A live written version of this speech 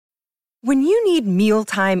When you need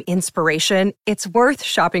mealtime inspiration, it's worth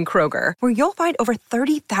shopping Kroger, where you'll find over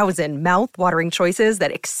 30,000 mouth-watering choices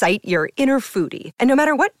that excite your inner foodie. And no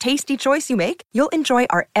matter what tasty choice you make, you'll enjoy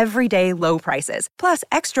our everyday low prices, plus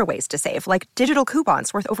extra ways to save, like digital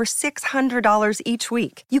coupons worth over $600 each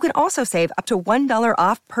week. You can also save up to $1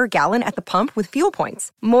 off per gallon at the pump with fuel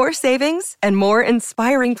points. More savings and more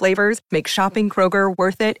inspiring flavors make shopping Kroger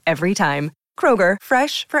worth it every time. Kroger,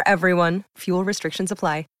 fresh for everyone. Fuel restrictions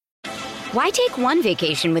apply. Why take one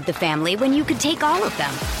vacation with the family when you could take all of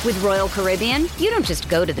them? With Royal Caribbean, you don't just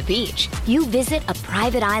go to the beach. You visit a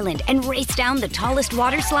private island and race down the tallest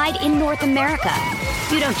water slide in North America.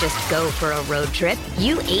 You don't just go for a road trip.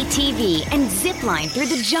 You ATV and zip line through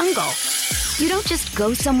the jungle. You don't just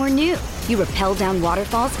go somewhere new. You rappel down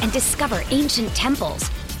waterfalls and discover ancient temples.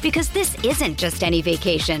 Because this isn't just any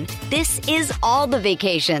vacation. This is all the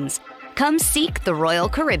vacations. Come seek the Royal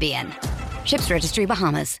Caribbean. Ships Registry,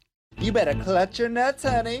 Bahamas. You better clutch your nuts,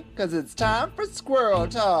 honey, because it's time for Squirrel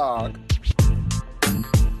Talk.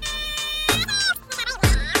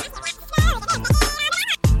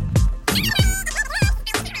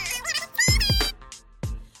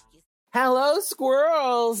 Hello,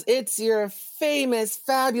 squirrels! It's your famous,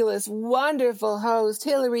 fabulous, wonderful host,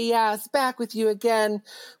 Hillary Yass, back with you again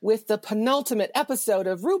with the penultimate episode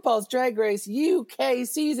of RuPaul's Drag Race UK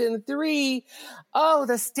Season 3. Oh,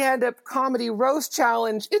 the stand-up comedy roast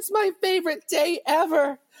challenge. It's my favorite day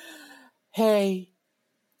ever. Hey,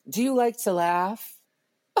 do you like to laugh?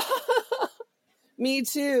 Me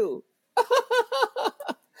too.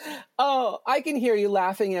 Oh, I can hear you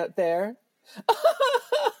laughing out there.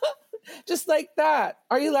 Just like that.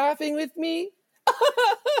 Are you laughing with me?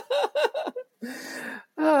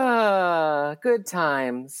 Good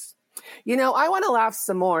times. You know, I want to laugh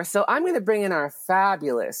some more, so I'm going to bring in our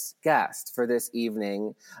fabulous guest for this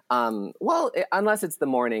evening. Unless it's the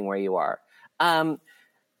morning where you are.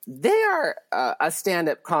 They are a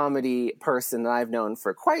stand-up comedy person that I've known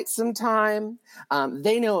for quite some time.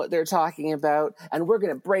 They know what they're talking about, and we're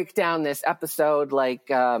going to break down this episode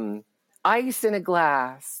like... ice in a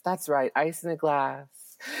glass. That's right, ice in a glass.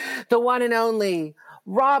 The one and only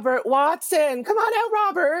Robert Watson. Come on out,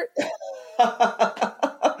 Robert.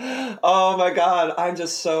 Oh my God, I'm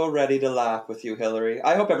just so ready to laugh with you, Hillary.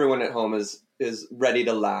 I hope everyone at home is ready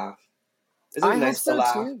to laugh. Isn't it nice to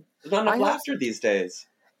laugh? Too. There's not enough laughter these days.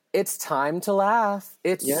 It's time to laugh.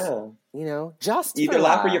 It's, just either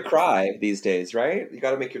laugh or you cry these days, right? You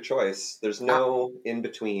got to make your choice. There's no in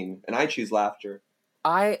between, and I choose laughter.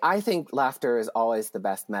 I think laughter is always the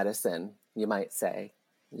best medicine, you might say.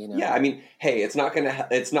 You know? Yeah, I mean, hey, it's not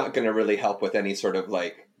gonna really help with any sort of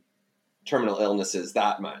like terminal illnesses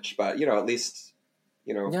that much, but at least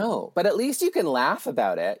No, but at least you can laugh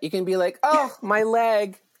about it. You can be like, "Oh, my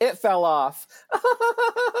leg, it fell off."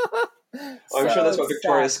 I'm sure that's what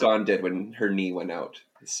Victoria Scone did when her knee went out.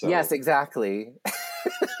 So. Yes, exactly.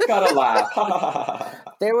 Gotta laugh.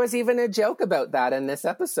 There was even a joke about that in this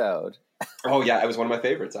episode. Oh yeah, it was one of my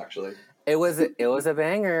favorites actually. It was a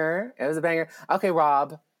banger. It was a banger. Okay,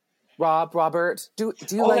 Robert. Do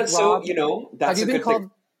you like that's Rob? So that's Have you been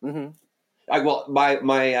called? Mm-hmm.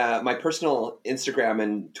 My personal Instagram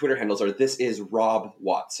and Twitter handles are this is Rob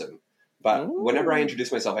Watson. But whenever I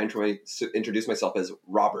introduce myself, I introduce myself as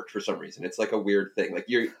Robert for some reason. It's like a weird thing. Like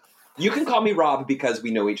you can call me Rob because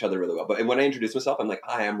we know each other really well. But when I introduce myself, I'm like,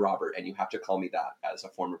 I am Robert, and you have to call me that as a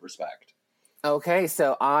form of respect. Okay,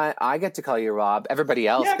 so I get to call you Rob. Everybody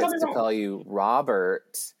else gets to call you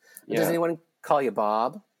Robert. Yeah. Does anyone call you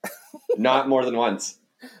Bob? Not more than once.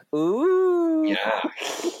 Ooh. Yeah.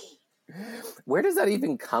 Where does that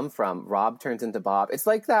even come from? Rob turns into Bob. It's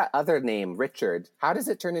like that other name, Richard. How does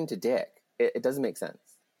it turn into Dick? It doesn't make sense.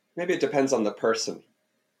 Maybe it depends on the person.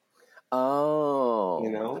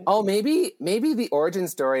 Oh. Oh, maybe the origin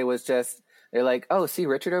story was just, they're like, oh, see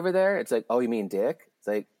Richard over there? It's like, oh, you mean Dick? It's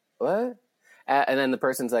like, what? And then the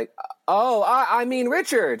person's like, oh, I mean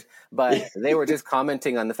Richard. But they were just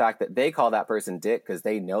commenting on the fact that they call that person Dick because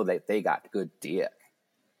they know that they got good dick.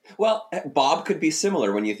 Well, Bob could be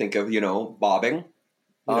similar when you think of, bobbing.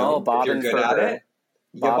 Bobbing if you're good for at it.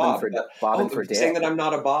 Bobbing for dick. Saying that I'm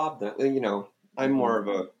not a Bob, I'm more of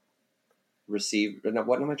a receiver.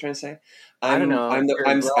 What am I trying to say? I don't know.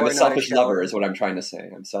 I'm a selfish lover is what I'm trying to say.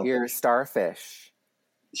 I'm selfish. You're starfish.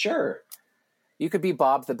 Sure. You could be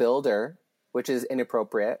Bob the Builder, which is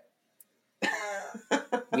inappropriate.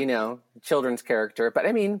 Children's character. But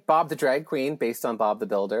I mean, Bob the Drag Queen based on Bob the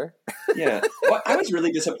Builder. Yeah. Well, I was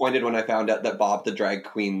really disappointed when I found out that Bob the Drag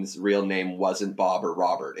Queen's real name wasn't Bob or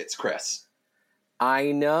Robert. It's Chris.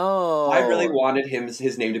 I know. I really wanted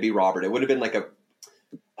his name to be Robert. It would have been like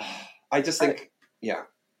I just think, yeah.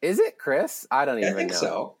 Is it Chris? I don't even know. I think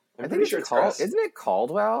so. I'm I pretty think sure it's Chris. Isn't it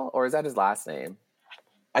Caldwell, or is that his last name?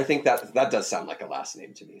 I think that does sound like a last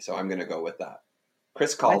name to me, so I'm going to go with that.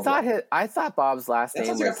 Chris Caldwell. I thought Bob's last name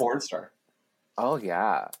sounds was like a porn star. Oh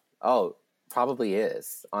yeah. Oh, probably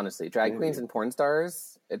is. Honestly, drag queens and porn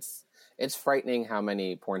stars. It's frightening how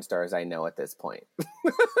many porn stars I know at this point.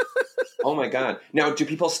 Oh my God. Now, do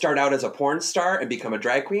people start out as a porn star and become a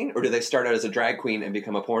drag queen, or do they start out as a drag queen and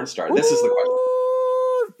become a porn star? This is the question.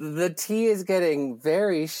 The tea is getting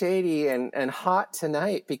very shady and hot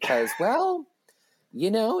tonight because, well,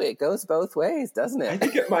 it goes both ways, doesn't it? I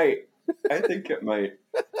think it might.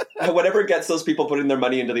 Whatever gets those people putting their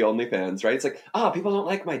money into the OnlyFans, right? It's like, people don't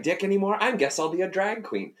like my dick anymore. I guess I'll be a drag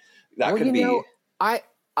queen. That could be. I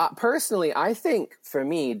personally, I think for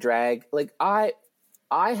me, drag, like I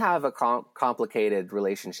have a complicated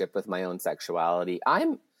relationship with my own sexuality. I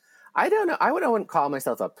don't know. I wouldn't call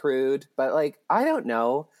myself a prude, but like, I don't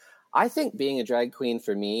know. I think being a drag queen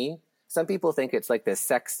for me, some people think it's like this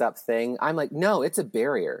sexed up thing. I'm like, no, it's a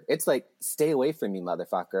barrier. It's like, stay away from me,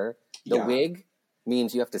 motherfucker. The wig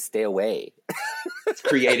means you have to stay away. It's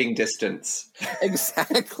creating distance.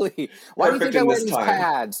 Exactly. Why do you think I wear these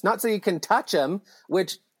pads? Not so you can touch them,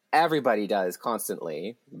 which everybody does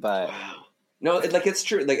constantly, but... Wow. No, it's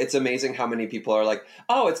true. Like, it's amazing how many people are like,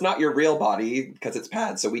 oh, it's not your real body because it's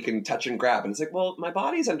pads, so we can touch and grab. And it's like, well, my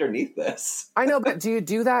body's underneath this. I know, but do you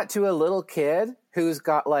do that to a little kid who's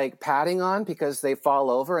got, like, padding on because they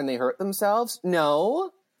fall over and they hurt themselves?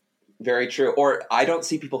 No. Very true. Or I don't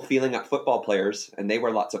see people feeling up football players, and they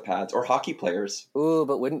wear lots of pads. Or hockey players. Ooh,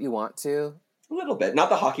 but wouldn't you want to? A little bit. Not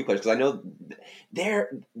the hockey players, because I know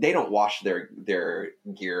they don't wash their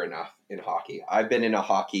gear enough in hockey. I've been in a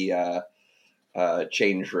hockey...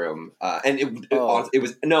 change room, and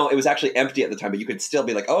it was actually empty at the time, but you could still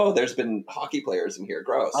be like, oh, there's been hockey players in here,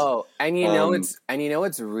 gross. Oh, and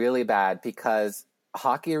it's really bad because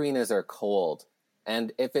hockey arenas are cold,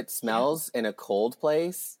 and if it smells in a cold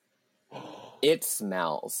place, it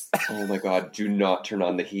smells. Oh my God, do not turn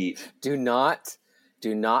on the heat. Do not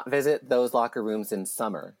visit those locker rooms in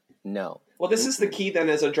summer. No. Well, this is the key then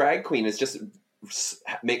as a drag queen, is just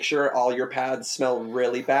make sure all your pads smell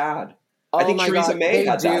really bad. I think Theresa May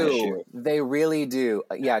had that issue. They really do.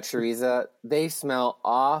 Yeah, Theresa, they smell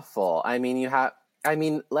awful. How do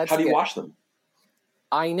you wash them?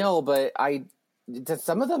 I know, but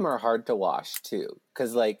some of them are hard to wash too.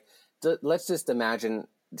 Because let's just imagine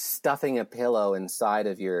stuffing a pillow inside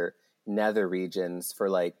of your nether regions for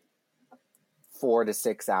 4 to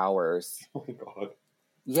 6 hours. Oh my God.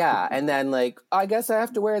 Yeah, and then I guess I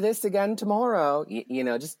have to wear this again tomorrow.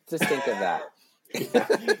 Just think of that. Yeah,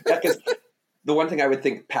 because the one thing I would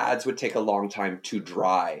think, pads would take a long time to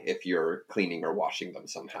dry if you're cleaning or washing them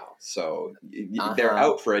somehow. So they're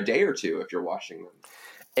out for a day or two if you're washing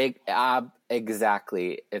them.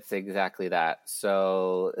 Exactly. It's exactly that.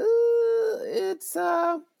 So it's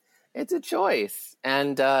a choice.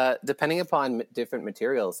 And depending upon different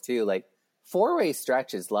materials too, 4-way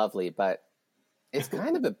stretch is lovely, but it's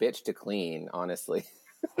kind of a bitch to clean, honestly.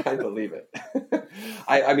 I believe it.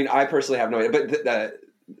 I personally have no idea, but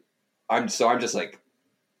I'm just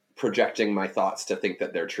projecting my thoughts to think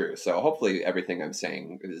that they're true. So hopefully everything I'm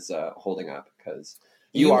saying is holding up, because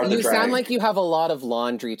you are the drag. You sound like you have a lot of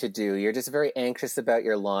laundry to do. You're just very anxious about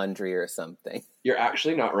your laundry or something. You're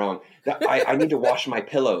actually not wrong. I need to wash my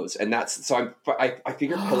pillows, and I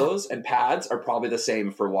figure pillows and pads are probably the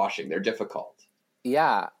same for washing. They're difficult.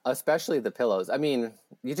 Yeah, especially the pillows.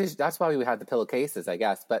 That's why we had the pillowcases, I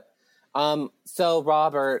guess. But so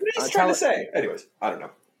Robert, what are you trying to say? Anyways, I don't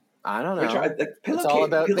know. It's all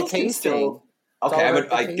about the casing. Okay,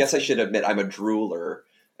 I guess I should admit I'm a drooler,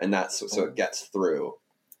 and that's so it gets through.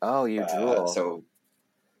 Oh, you drool. So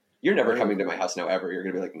you're never coming to my house now ever. You're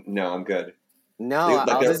gonna be like, no, I'm good. No,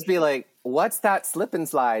 I'll just be like, what's that slip and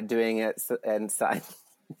slide doing inside?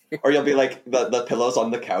 Or you'll be like, the pillows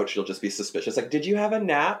on the couch, you'll just be suspicious. Like, did you have a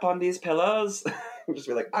nap on these pillows? You'll just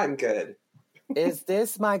be like, I'm good. Is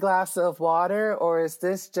this my glass of water, or is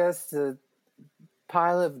this just a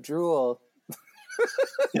pile of drool?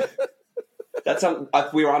 That's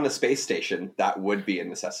if we were on the space station, that would be a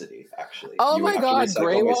necessity, actually. Oh my God,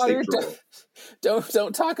 gray water!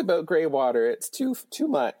 Don't talk about gray water. It's too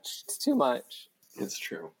much. It's too much. It's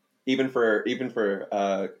true. Even for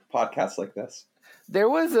podcasts like this. There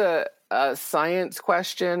was a science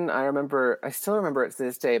question. I still remember it to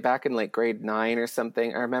this day, back in grade 9 or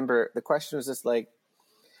something. I remember the question was just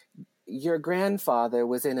your grandfather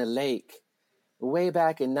was in a lake way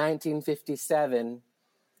back in 1957.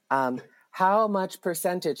 How much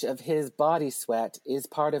percentage of his body sweat is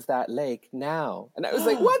part of that lake now? And I was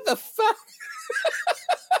like, what the fuck?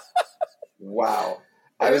 Wow.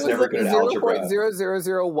 I was never good at algebra.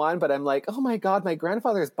 0.0001, but I'm like, oh my God, my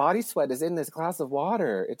grandfather's body sweat is in this glass of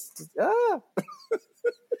water. It's just,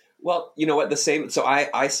 Well, you know what? The same. So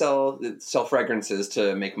I sell fragrances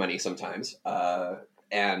to make money sometimes.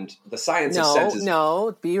 And the science of scent is...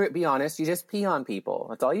 No, be honest. You just pee on people.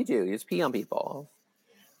 That's all you do. You just pee on people.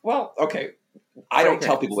 Well, okay. I don't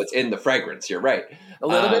tell people what's in the fragrance. You're right. A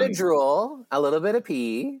little bit of drool, a little bit of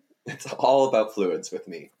pee. It's all about fluids with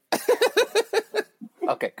me.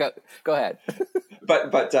 Okay, go ahead.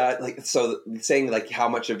 But like, so saying like how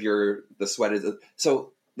much of the sweat is...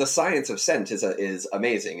 So the science of scent is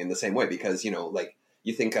amazing in the same way, because, you know, like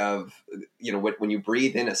you think of, you know, when you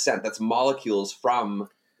breathe in a scent, that's molecules from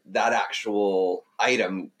that actual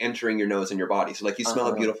item entering your nose and your body. So like you smell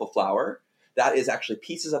a beautiful flower, that is actually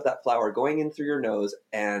pieces of that flower going in through your nose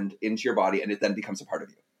and into your body, and it then becomes a part of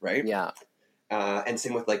you, right? Yeah. And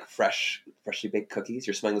same with like freshly baked cookies.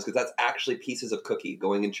 You're smelling those because that's actually pieces of cookie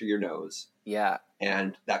going into your nose. Yeah.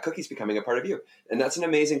 And that cookie's becoming a part of you. And that's an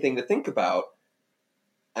amazing thing to think about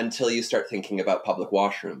until you start thinking about public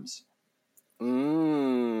washrooms.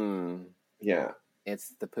 Yeah.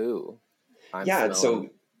 It's the poo. Like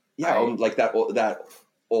that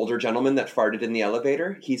older gentleman that farted in the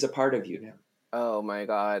elevator, he's a part of you now. Oh my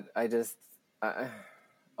God. Sorry,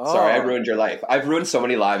 I ruined your life. I've ruined so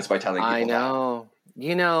many lives by telling people I know. That.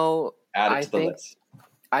 You know, add it to the list.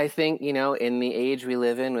 I think, you know, in the age we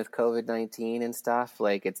live in with COVID-19 and stuff,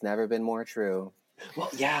 like, it's never been more true. Well,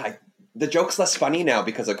 yeah, the joke's less funny now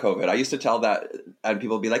because of COVID. I used to tell that, and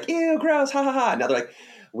people would be like, ew, gross, ha ha ha. Now they're like,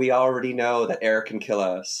 we already know that air can kill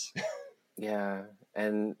us. Yeah,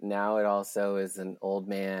 and now it also is an old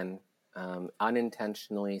man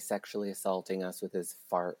unintentionally sexually assaulting us with his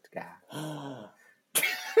fart gas.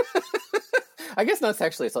 I guess not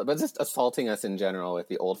sexually assault, but just assaulting us in general with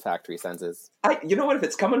the olfactory senses. You know what? If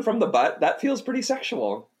it's coming from the butt, that feels pretty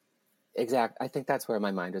sexual. Exact. I think that's where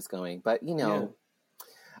my mind is going. But, you know,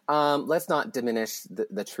 let's not diminish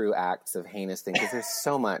the true acts of heinous things, because there's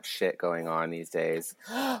so much shit going on these days.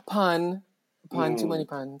 Pun, too many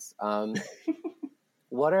puns.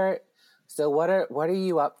 What are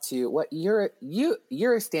you up to?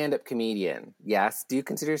 You're a stand-up comedian. Yes. Do you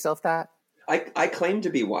consider yourself that? I claim to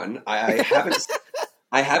be one. I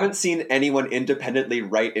haven't seen anyone independently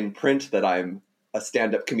write in print that I'm a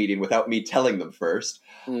stand-up comedian without me telling them first.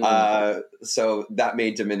 So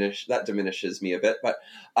that diminishes me a bit. But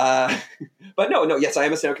no, yes, I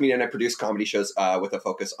am a stand-up comedian. I produce comedy shows with a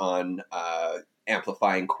focus on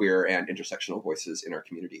amplifying queer and intersectional voices in our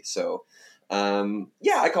community. So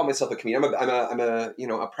I call myself a comedian. I'm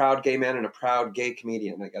a proud gay man and a proud gay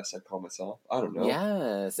comedian, I guess I'd call myself. I don't know.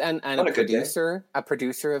 Yes. And a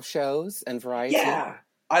producer of shows and variety. Yeah.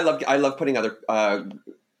 I love putting other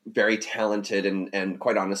very talented and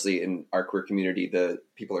quite honestly in our queer community, the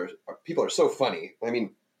people are so funny. I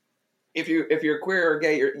mean, if you're queer or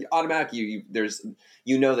gay, you're automatically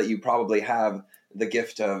you know that you probably have the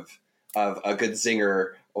gift of a good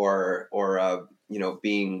zinger or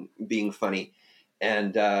being funny,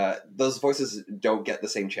 and those voices don't get the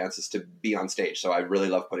same chances to be on stage. So I really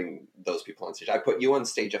love putting those people on stage. I put you on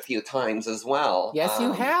stage a few times as well. Yes,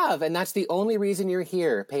 you have, and that's the only reason you're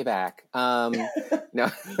here. Payback. No,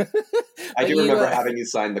 I do remember having you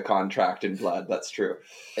sign the contract in blood. That's true.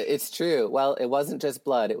 It's true. Well, it wasn't just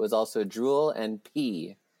blood; it was also drool and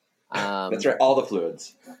pee. That's right. All the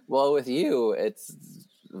fluids. Well, with you, it's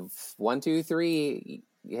 1, 2, 3.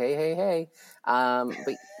 Hey.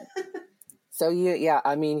 But so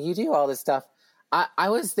I mean, you do all this stuff. I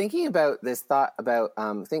was thinking about this thought about,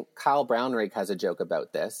 I think Kyle Brownrigg has a joke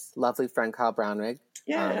about this. Lovely friend Kyle Brownrigg.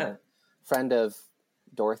 Yeah. Friend of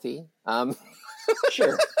Dorothy.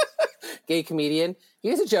 Sure. Gay comedian. He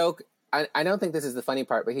has a joke. I don't think this is the funny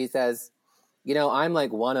part, but he says, you know, I'm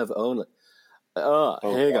like one of only...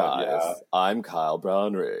 hey guys, yeah. I'm Kyle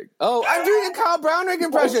Brownrigg. Oh, I'm doing a Kyle Brownrigg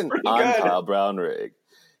impression. I'm Kyle Brownrigg.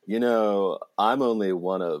 You know, I'm only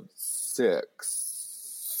one of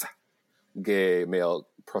 6 gay male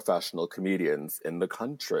professional comedians in the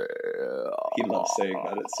country. He loves saying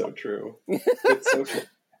that. It's so true. It's so true.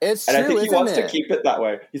 It's and true, I think he wants it? To keep it that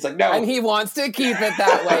way. He's like, no. And he wants to keep it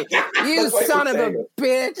that way. You son of a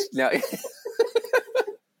bitch. No.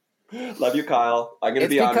 Love you, Kyle. I'm going to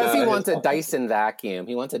be on. It's because he wants a Dyson vacuum.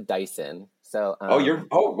 He wants a Dyson. So.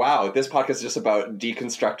 Oh wow! This podcast is just about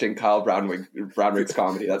deconstructing Kyle Brownrigg's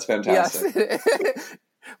comedy. That's fantastic. Yes.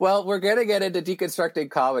 Well, we're going to get into deconstructing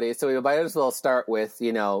comedy, so we might as well start with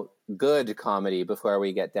good comedy before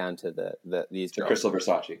we get down to these. Crystal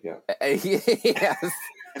Versace, yeah. Yes,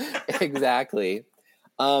 exactly.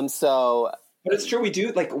 So But it's true. We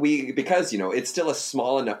do because, it's still a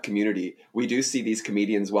small enough community. We do see these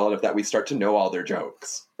comedians well enough that we start to know all their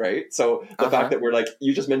jokes. Right. So the fact that we're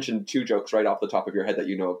you just mentioned 2 jokes right off the top of your head that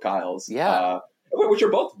of Kyle's. Yeah. Which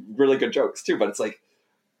are both really good jokes too. But it's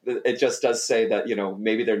it just does say that,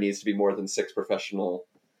 maybe there needs to be more than 6 professional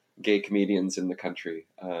gay comedians in the country.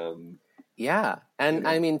 Yeah. And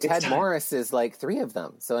I mean, Ted Morris is 3 of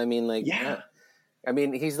them. So I mean, yeah. I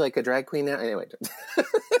mean, he's a drag queen now. Anyway.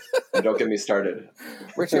 Don't get me started.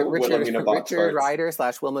 Richard Ryder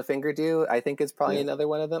 / Wilma Fingerdew, I think, is probably another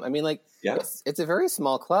one of them. I mean, it's a very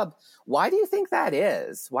small club. Why do you think that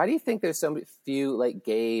is? Why do you think there's so few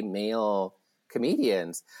gay male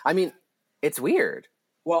comedians? I mean, it's weird.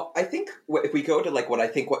 Well, I think if we go to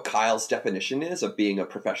what Kyle's definition is of being a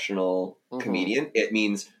professional comedian, it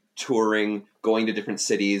means touring, going to different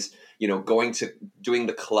cities, doing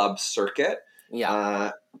the club circuit.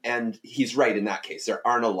 Yeah. And he's right in that case. There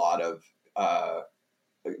aren't a lot of,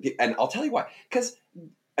 and I'll tell you why. Because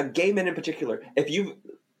gay men in particular, if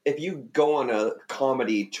you go on a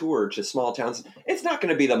comedy tour to small towns, it's not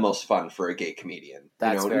going to be the most fun for a gay comedian.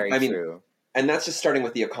 That's very true. And that's just starting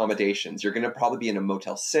with the accommodations. You're going to probably be in a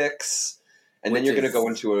Motel 6, and then you're going to go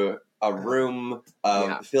into a room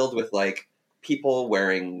filled with people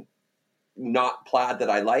wearing not plaid that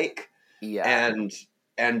I like. Yeah.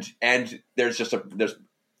 And there's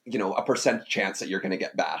a percent chance that you're going to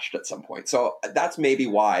get bashed at some point. So that's maybe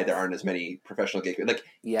why there aren't as many professional gay.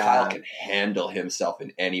 Kyle can handle himself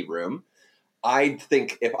in any room. I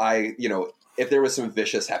think if there was some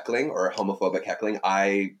vicious heckling or homophobic heckling,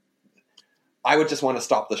 I would just want to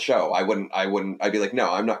stop the show. I'd be like,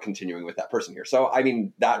 no, I'm not continuing with that person here. So, I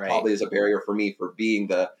mean, that probably is a barrier for me for being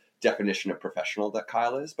the definition of professional that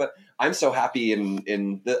Kyle is. But I'm so happy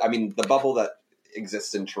the bubble that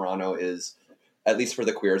exists in Toronto is, at least for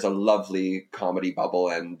the queers, a lovely comedy bubble,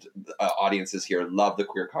 and audiences here love the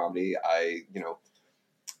queer comedy.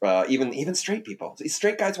 Even straight people,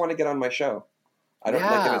 straight guys want to get on my show. I don't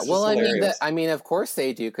like them. It's just hilarious. I mean, of course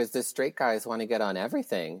they do, because the straight guys want to get on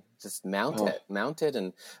everything. Just mount it,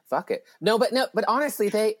 and fuck it. But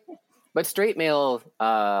honestly, but straight male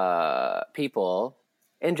people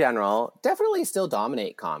in general definitely still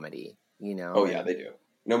dominate comedy. Oh yeah, they do.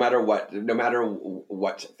 No matter what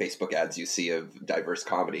Facebook ads you see of diverse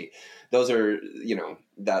comedy, those are,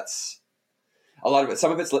 that's a lot of it.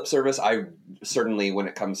 Some of it's lip service. I certainly, when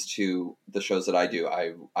it comes to the shows that I do,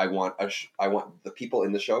 I want the people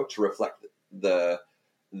in the show to reflect the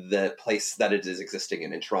place that it is existing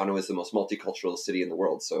in. And Toronto is the most multicultural city in the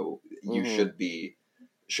world, so you should be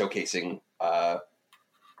showcasing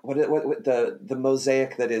what the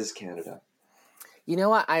mosaic that is Canada. You know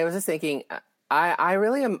what? I was just thinking. I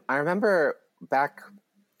really am. I remember back,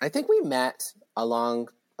 I think we met a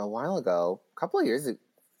while ago, a couple of years,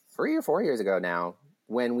 3 or 4 years ago now,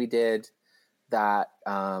 when we did that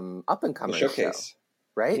Up and Comers showcase show,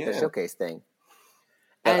 right? Yeah. The showcase thing.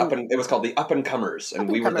 It was called the Up and Comers, and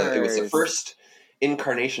it was the first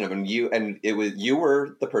incarnation of it. You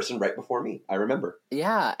were the person right before me. I remember.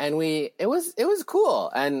 Yeah, and it was cool,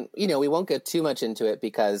 and we won't get too much into it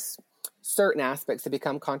because certain aspects have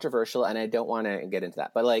become controversial, and I don't want to get into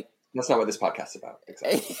that. But that's not what this podcast is about.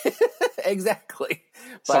 Exactly. Exactly.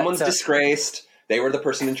 Someone's disgraced. They were the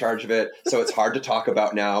person in charge of it, so it's hard to talk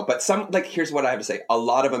about now. But here's what I have to say: a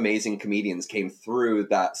lot of amazing comedians came through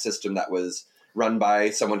that system that was run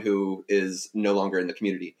by someone who is no longer in the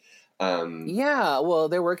community. Well,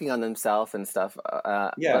 they're working on themselves and stuff. I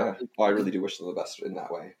really do wish them the best in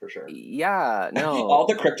that way, for sure. Yeah, no. All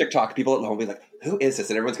the cryptic talk, people at home will be like, who is this?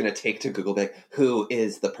 And everyone's going to take to Google, who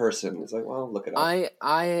is the person? It's like, well, look it up.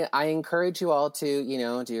 I encourage you all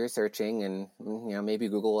to, do your searching, and, maybe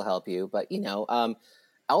Google will help you. But,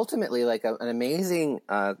 ultimately, an amazing,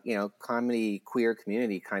 comedy queer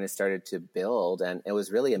community kind of started to build. And it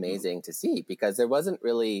was really amazing to see, because there wasn't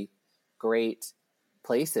really great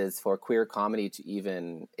places for queer comedy to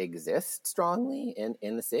even exist strongly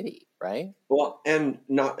in the city, right? Well, and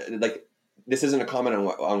not this isn't a comment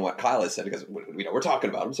on what Kyle has said, because we're talking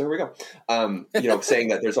about him, so here we go. Saying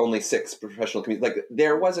that there's only 6 professional comedians.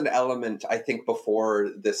 There was an element, I think, before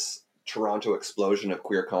this Toronto explosion of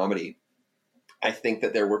queer comedy. I think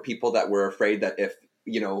that there were people that were afraid that if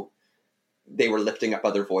they were lifting up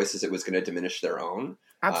other voices, it was going to diminish their own.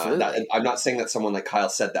 Absolutely. I'm not saying that someone like Kyle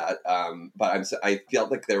said that, but I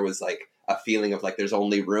felt like there was a feeling of there's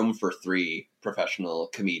only room for 3 professional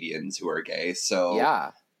comedians who are gay. So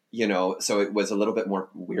yeah, so it was a little bit more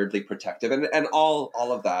weirdly protective, and all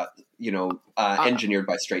of that, engineered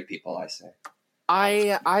by straight people, I say.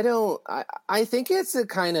 I think it's a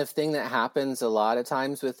kind of thing that happens a lot of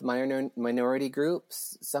times with minority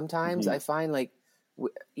groups. Sometimes I find like,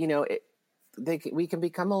 you know, we can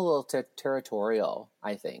become a little territorial,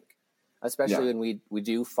 I think, especially when we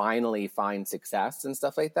do finally find success and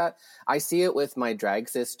stuff like that. I see it with my drag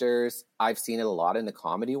sisters. I've seen it a lot in the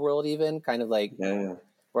comedy world, even kind of like when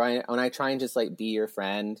I try and just like be your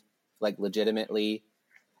friend, like legitimately.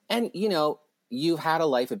 And, you know, you've had a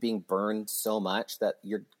life of being burned so much that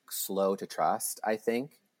you're slow to trust, I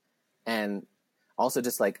think. And also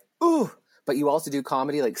just like, ooh, but you also do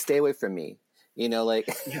comedy, like stay away from me, you know, like.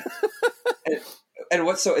 And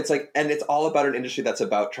what's so, it's like, and it's all about an industry that's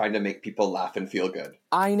about trying to make people laugh and feel good.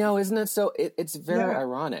 I know, isn't it? So it's very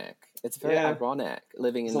ironic. It's very ironic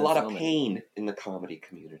living in this moment. There's a lot of pain in the comedy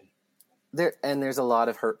community. There's a lot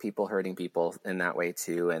of hurt people hurting people in that way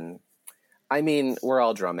too. And I mean, we're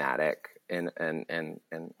all dramatic and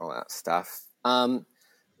all that stuff.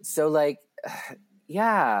 So like,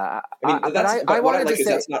 yeah. I mean, I wanted to say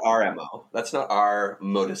that's not our MO. That's not our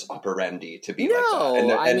modus operandi to be like that.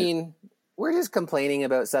 No, I mean, we're just complaining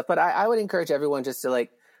about stuff. But I would encourage everyone just to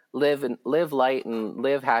like live light and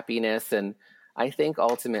live happiness. And I think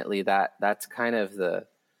ultimately that's kind of the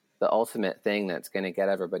ultimate thing that's going to get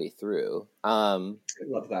everybody through. I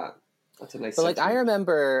love that. That's a nice. But like, I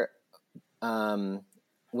remember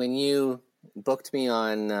when you booked me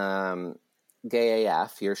on Gay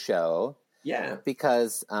AF, your show. Yeah.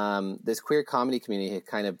 Because this queer comedy community had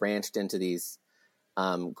kind of branched into these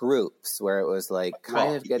groups where it was like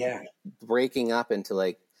breaking up into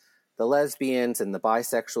like the lesbians and the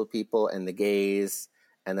bisexual people and the gays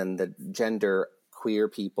and then the gender queer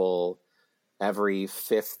people every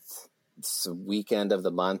fifth weekend of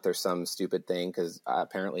the month or some stupid thing because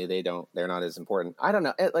apparently they're not as important. I don't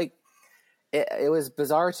know. It was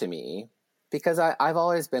bizarre to me because I've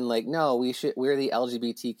always been like, no, we're the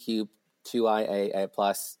LGBTQ2IA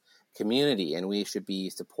plus community and we should be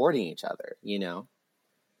supporting each other, you know?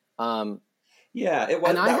 Yeah, it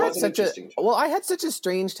was. And I had such a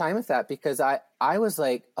strange time with that because I was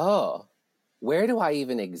like, oh, where do I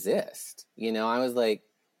even exist? You know, I was like,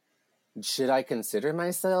 should I consider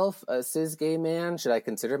myself a cis gay man? Should I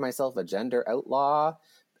consider myself a gender outlaw?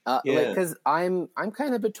 Because I'm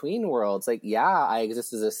kind of between worlds. Like, yeah, I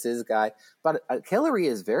exist as a cis guy, but Hillary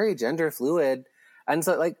is very gender fluid, and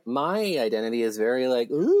so like my identity is very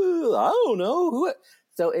like, ooh, I don't know who.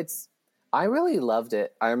 So I really loved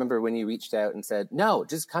it. I remember when you reached out and said, no,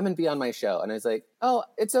 just come and be on my show, and I was like, oh,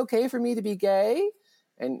 it's okay for me to be gay,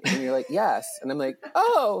 and you're like, yes, and I'm like,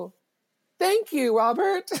 oh. Thank you,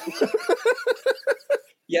 Robert.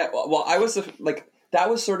 Yeah, well, I was like, that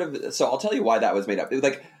was sort of, so I'll tell you why that was made up. It was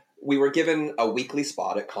like, we were given a weekly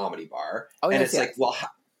spot at Comedy Bar, like, well,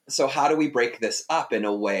 so how do we break this up in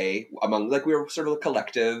a way among, like, we were sort of a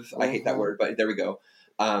collective, I hate that word, but there we go,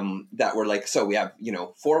 that we're like, so we have,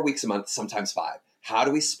 4 weeks a month, sometimes 5. How do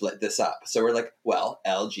we split this up? So we're like, well,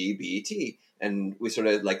 LGBT, and we sort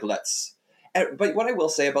of like, but what I will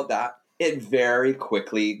say about that, it very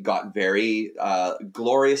quickly got very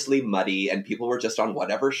gloriously muddy and people were just on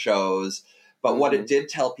whatever shows. But what it did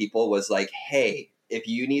tell people was like, hey, if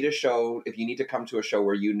you need to come to a show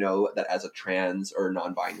where you know that as a trans or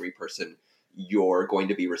non-binary person, you're going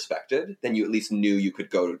to be respected, then you at least knew you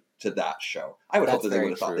could go to that show. I would hope that they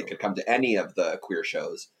would have thought they could come to any of the queer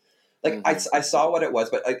shows. Like I saw what it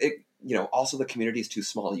was, but also the community is too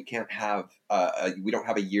small. You can't have we don't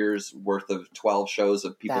have a year's worth of 12 shows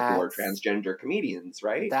of people who are transgender comedians,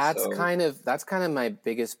 right? That's kind of my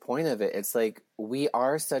biggest point of it. It's like we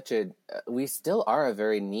still are a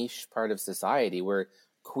very niche part of society. We're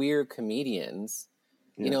queer comedians.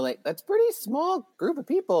 Yeah. Like that's a pretty small group of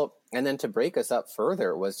people. And then to break us up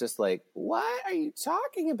further was just like, what are you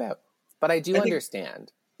talking about? But I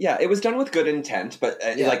understand. Yeah, it was done with good intent, but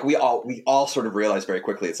like we all sort of realized very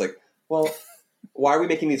quickly, it's like, well, why are we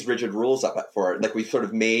making these rigid rules up for it? Like we've sort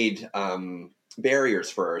of made barriers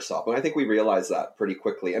for ourselves, and I think we realized that pretty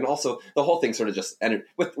quickly. And also, the whole thing sort of just ended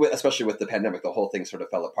especially with the pandemic. The whole thing sort of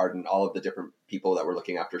fell apart, and all of the different people that were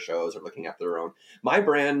looking after shows or looking after their own. My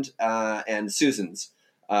brand and Susan's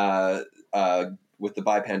with the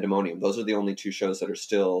Bi Pandemonium. Those are the only 2 shows that are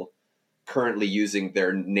still currently using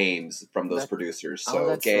their names from those producers.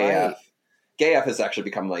 So Gay AF has actually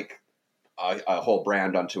become like a whole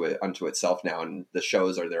brand unto itself now, and the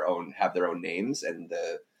shows are have their own names, and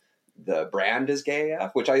the brand is Gay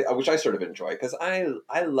AF, which I sort of enjoy because I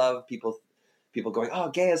love people going,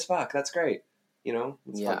 oh, gay as fuck, that's great,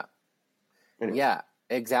 it's fun. Anyway. Yeah,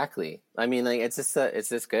 exactly. I mean, like it's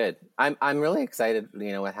just good. I'm really excited,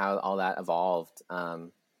 with how all that evolved.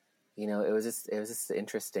 it was just an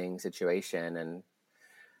interesting situation. And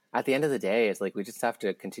at the end of the day, it's like we just have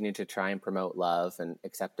to continue to try and promote love and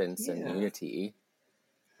acceptance and unity.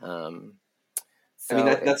 I mean,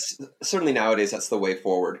 that's certainly nowadays, that's the way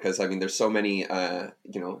forward. Because I mean, there's so many,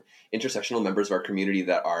 intersectional members of our community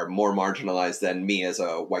that are more marginalized than me as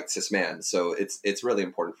a white cis man. So it's really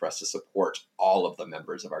important for us to support all of the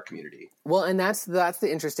members of our community. Well, and that's the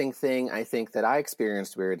interesting thing, I think, that I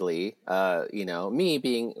experienced weirdly. Me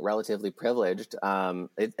being relatively privileged,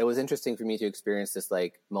 it was interesting for me to experience this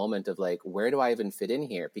like moment of like, where do I even fit in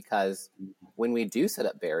here? Because when we do set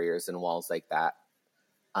up barriers and walls like that,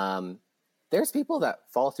 there's people that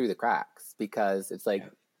fall through the cracks because it's like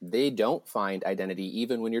they don't find identity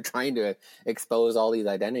even when you're trying to expose all these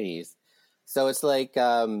identities. So it's like,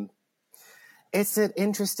 it's an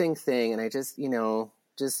interesting thing. And I just,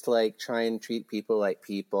 just like try and treat people like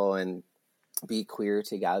people and be queer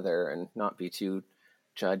together and not be too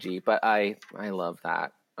judgy. But I love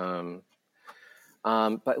that.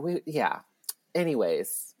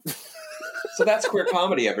 Anyways. So that's queer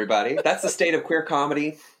comedy, everybody. That's the state of queer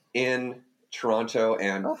comedy in Toronto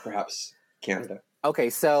and perhaps Canada.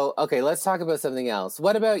 Okay, let's talk about something else.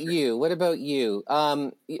 What about you?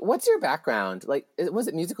 What's your background? Like, was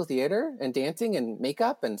it musical theater and dancing and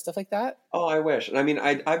makeup and stuff like that? Oh, I wish. I mean,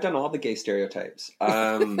 I've done all the gay stereotypes.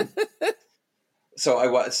 So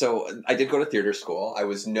I did go to theater school.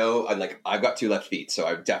 I've got 2 left feet, so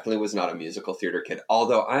I definitely was not a musical theater kid.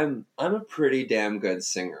 Although I'm a pretty damn good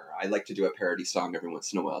singer. I like to do a parody song every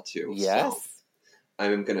once in a while too. Yes. So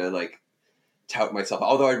I'm gonna tout myself.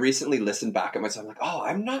 Although I recently listened back at myself, I'm like, oh,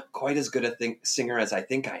 I'm not quite as good a singer as I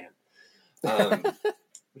think I am.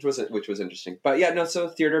 Which was interesting. But yeah, no, so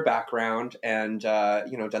theater background and,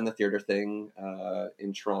 done the theater thing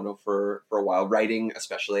in Toronto for a while. Writing,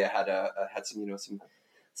 especially, I had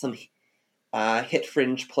some hit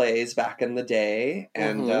fringe plays back in the day.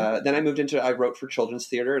 And then I wrote for children's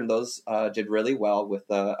theater, and those did really well with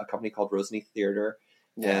a company called Roseney Theater.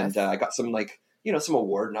 Yes. And I got some some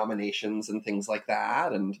award nominations and things like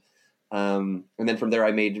that. And then from there,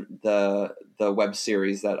 I made the web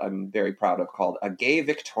series that I'm very proud of called A Gay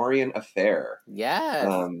Victorian Affair. Yes.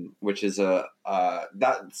 Which is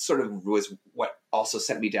that sort of was what also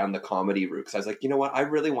sent me down the comedy route. Because I was like, you know what? I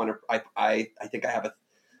really want to, I think I have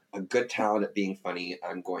a good talent at being funny.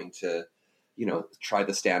 I'm going to, try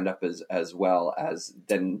the stand-up as well as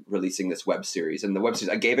then releasing this web series. And the web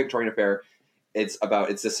series, A Gay Victorian Affair, it's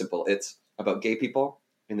this simple. It's about gay people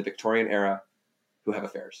in the Victorian era who have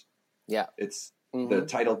affairs. Yeah. It's the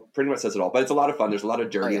title pretty much says it all, but it's a lot of fun. There's a lot of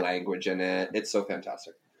dirty language in it. It's so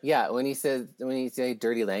fantastic. Yeah. When you say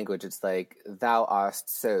dirty language, it's like, thou art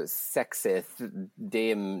so sexist,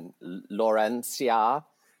 Dame Laurentia.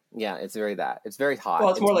 Yeah. It's very that. It's very hot. Well,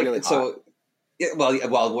 it's more really like, so,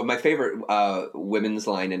 well, my favorite women's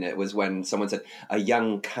line in it was when someone said, a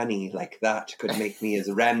young cunny like that could make me as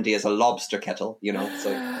randy as a lobster kettle,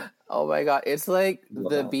 so. Oh my God. It's like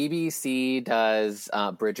the BBC does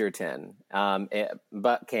Bridgerton,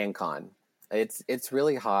 but CanCon. It's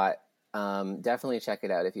really hot. Definitely check it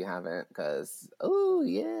out if you haven't, because, oh,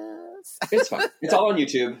 yes. It's fun. It's all on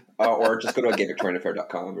YouTube, or just go to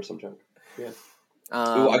agayvictorianaffair.com or something. Yeah.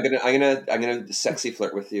 I'm gonna sexy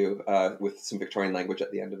flirt with you with some Victorian language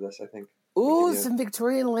at the end of this, I think. Ooh, some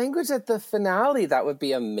Victorian language at the finale. That would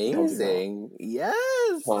be amazing. Yes.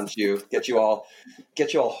 Haunt you. Get you all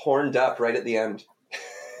horned up right at the end.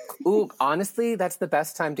 Ooh, honestly, that's the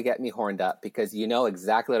best time to get me horned up, because you know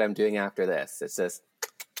exactly what I'm doing after this. It's just,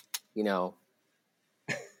 and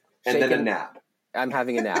then a nap. I'm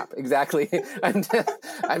having a nap. Exactly.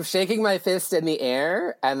 I'm shaking my fist in the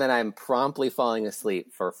air, and then I'm promptly falling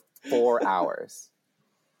asleep for 4 hours.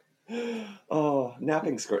 Oh,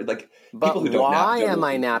 napping's great. Like, but people who don't why nap am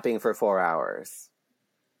I napping for 4 hours?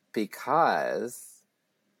 Because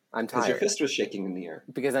I'm tired. Because your fist was shaking in the air.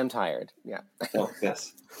 Because I'm tired. Yeah. Oh,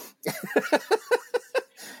 yes.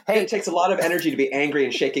 Hey, it takes a lot of energy to be angry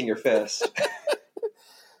and shaking your fist.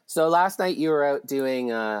 So last night you were out doing,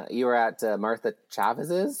 you were at Martha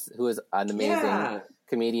Chavez's, who is an amazing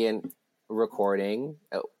comedian, recording.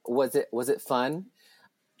 Was it fun?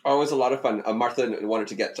 Oh, it was a lot of fun. Martha wanted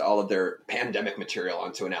to get all of their pandemic material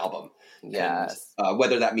onto an album. Yes. And,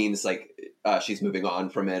 whether that means she's moving on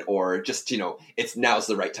from it, or just, now's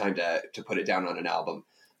the right time to put it down on an album.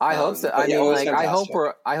 I hope so.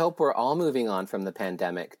 I hope we're all moving on from the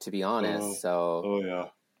pandemic, to be honest. Oh yeah.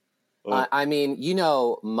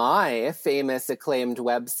 My famous acclaimed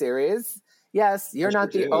web series. Yes, you're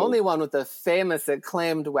not the only one with a famous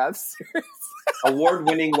acclaimed web series.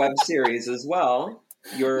 Award-winning web series as well.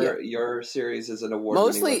 Your series is an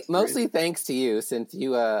award-winning mostly thanks to you, since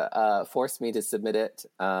you forced me to submit it,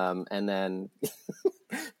 and then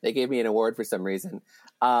they gave me an award for some reason.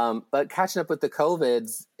 But catching up with the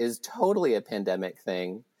COVIDs is totally a pandemic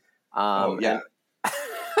thing. That's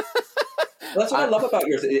what I love about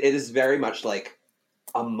yours. It is very much like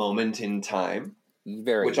a moment in time,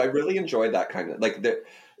 which I really enjoyed. That kind of like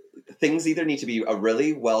things either need to be a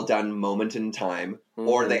really well done moment in time,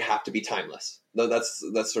 or they have to be timeless. That's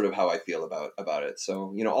sort of how I feel about it.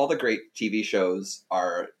 So, all the great TV shows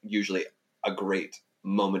are usually a great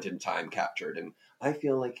moment in time captured, and I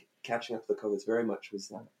feel like Catching Up with the COVID very much was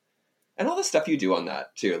that. And all the stuff you do on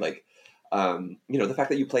that too, like the fact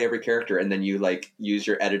that you play every character and then you like use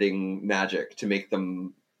your editing magic to make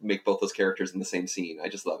both those characters in the same scene. I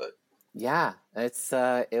just love it. Yeah, it's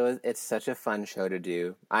such a fun show to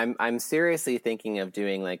do. I'm seriously thinking of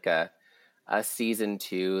doing like a season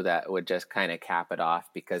 2 that would just kind of cap it off,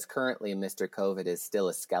 because currently Mr. COVID is still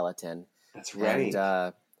a skeleton. That's right.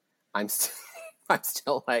 And I'm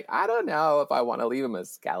still like, I don't know if I want to leave him a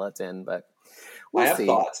skeleton, but we'll see.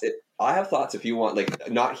 I have thoughts if you want,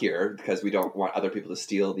 like, not here because we don't want other people to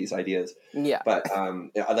steal these ideas. Yeah. But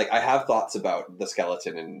I have thoughts about the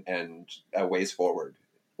skeleton and ways forward.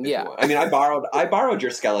 Yeah. I mean, I borrowed your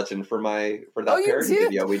skeleton for that parody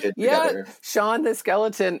video we did together. Yeah, Sean the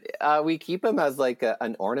skeleton. We keep him as like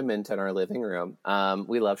an ornament in our living room.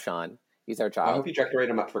 We love Sean. He's our child. I hope you decorate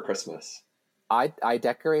him up for Christmas. I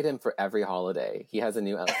decorate him for every holiday. He has a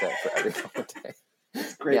new outfit for every holiday.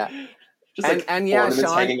 That's great. Yeah. Just ornaments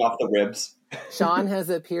Sean, hanging off the ribs. Sean has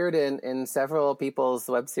appeared in several people's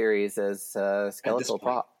web series as skeletal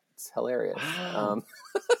prop. It's hilarious. Wow.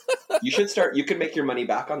 You should start. You could make your money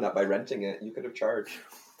back on that by renting it. You could have charged.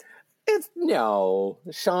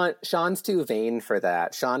 Sean's too vain for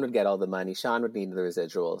that. Sean would get all the money. Sean would need the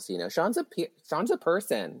residuals. Sean's a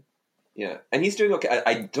person. Yeah, and he's doing okay.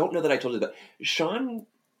 I don't know that I told you that. Sean,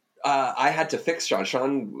 I had to fix Sean.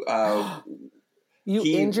 Sean, you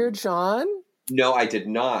injured Sean? No, I did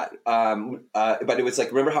not. But it was like,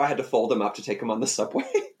 remember how I had to fold him up to take him on the subway?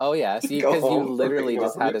 Oh yeah, because you literally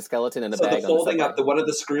just had a skeleton in a bag. So the folding up, one of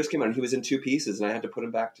the screws came out, and he was in 2 pieces, and I had to put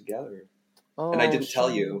him back together. Oh, and I didn't tell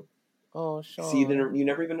you. Oh, Sean. See, you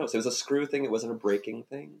never even know. So it was a screw thing. It wasn't a breaking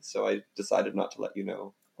thing. So I decided not to let you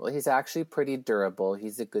know. Well, he's actually pretty durable.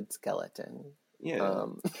 He's a good skeleton. Yeah.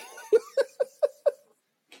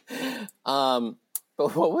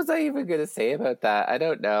 But what was I even going to say about that? I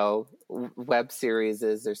don't know. Web series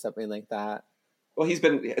or something like that. Well,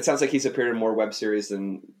 it sounds like he's appeared in more web series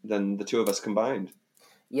than the two of us combined.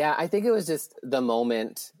 Yeah, I think it was just the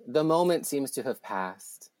moment. The moment seems to have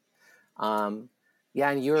passed. Yeah,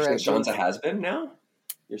 and you're right. Sean's a has-been now?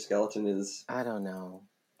 Your skeleton is... I don't know.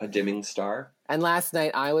 A dimming star? And last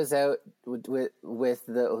night I was out with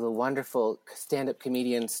the wonderful stand-up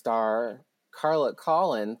comedian star Carla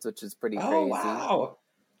Collins, which is pretty crazy. Oh, wow.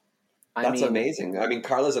 That's amazing. I mean,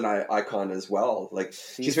 Carla's an icon as well. Like,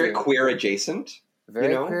 she's very queer adjacent.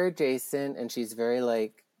 Very queer adjacent, and she's very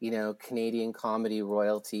like, Canadian comedy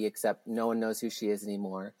royalty, except no one knows who she is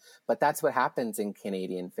anymore. But that's what happens in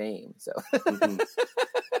Canadian fame. So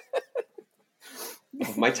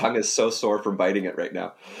my tongue is so sore from biting it right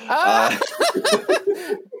now.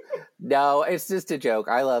 No, it's just a joke.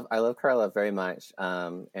 I love Carla very much.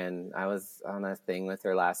 And I was on a thing with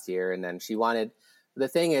her last year, and then she wanted. The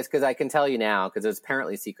thing is, because I can tell you now, because it's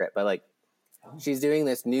apparently secret, but like, she's doing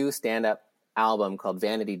this new stand-up album called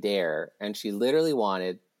Vanity Dare, and she literally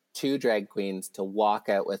wanted 2 drag queens to walk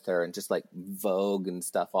out with her and just like Vogue and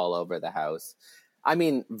stuff all over the house. I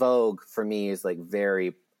mean, Vogue for me is like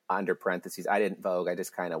very under parentheses. I didn't Vogue. I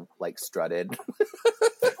just kind of like strutted.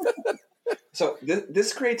 So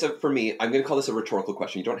this creates for me, I'm going to call this a rhetorical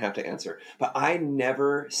question. You don't have to answer, but I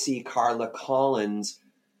never see Carla Collins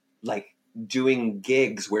like doing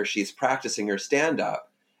gigs where she's practicing her stand-up,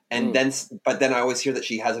 and but then I always hear that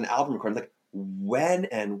she has an album recording. Like, when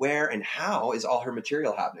and where and how is all her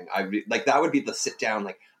material happening? That would be the sit down.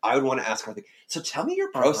 Like, I would want to ask her, like, so tell me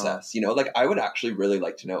your process. Like, I would actually really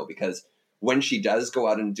like to know, because when she does go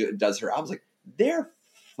out and does her albums, like, they're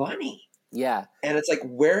funny. Yeah, and it's like,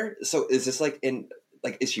 where? So is this like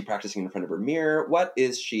is she practicing in front of her mirror? What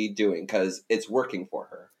is she doing? Because it's working for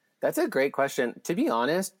her. That's a great question. To be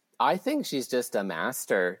honest, I think she's just a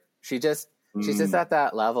master. She's just at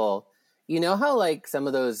that level. You know how like some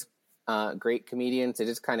of those great comedians, they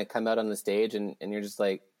just kind of come out on the stage and you're just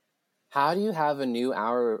like, how do you have a new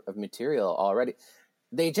hour of material already?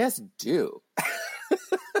 They just do.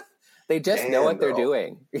 They just know what they're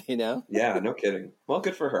doing, Yeah, no kidding. Well,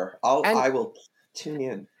 good for her. I will tune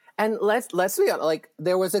in. And let's be honest, like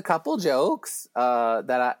there was a couple jokes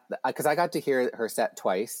that because I got to hear her set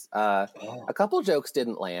twice. A couple jokes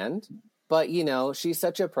didn't land, but you know, she's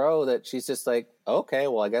such a pro that she's just like, okay,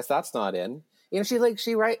 well, I guess that's not in. You know, she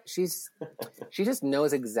just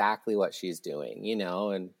knows exactly what she's doing, you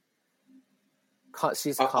know, and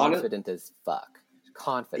she's confident as fuck.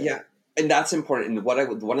 Confident. Yeah, and that's important. And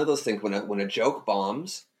one of those things when a joke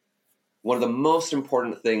bombs, one of the most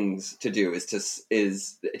important things to do is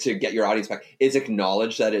to get your audience back is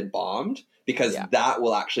acknowledge that it bombed, because that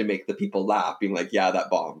will actually make the people laugh, being like, yeah, that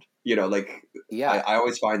bombed. You know, like, I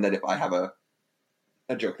always find that if I have a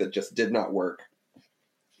joke that just did not work,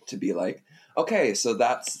 to be like, okay, so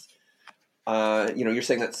that's, you know, you're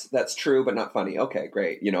saying that's true, but not funny. Okay,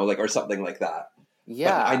 great. You know, like, or something like that.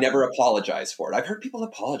 Yeah. But I never apologize for it. I've heard people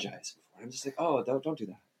apologize before. I'm just like, oh, don't do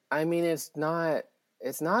that. I mean, it's not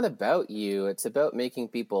about you. It's about making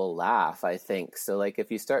people laugh, I think. So, like,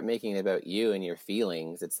 if you start making it about you and your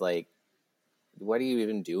feelings, it's like, what are you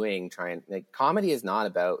even doing? Comedy is not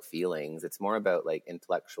about feelings. It's more about, like,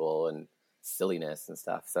 intellectual and silliness and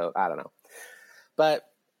stuff. So, I don't know. But,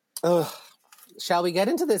 shall we get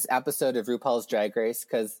into this episode of RuPaul's Drag Race?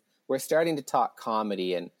 Because we're starting to talk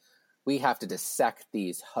comedy, and we have to dissect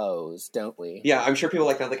these hoes, don't we? Yeah, I'm sure people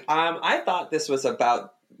like that. Like, I thought this was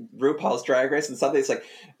about RuPaul's Drag Race, and suddenly it's like,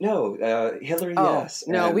 no, Hillary, yes.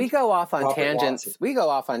 No, we go off on Robert tangents. Watson. We go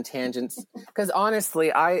off on tangents because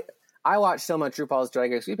honestly, I watch so much RuPaul's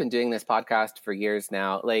Drag Race. We've been doing this podcast for years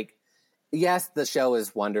now. Like, yes, the show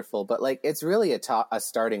is wonderful, but like, it's really a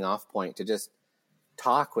starting off point to just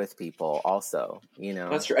talk with people also, you know.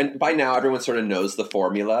 That's true. And by now everyone sort of knows the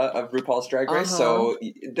formula of RuPaul's Drag Race, so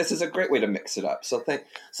this is a great way to mix it up. So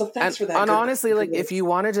thanks for that. And honestly, like, if you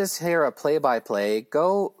want to just hear a play-by-play,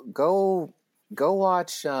 go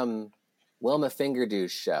watch Wilma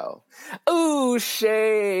Fingerdew's show. Ooh,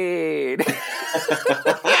 shade.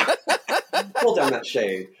 Pull down that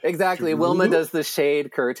shade. Exactly. Wilma does the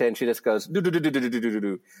shade curtain. She just goes, do, do, do, do, do, do, do,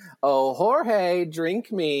 do. Oh, Jorge,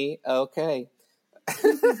 drink me. Okay.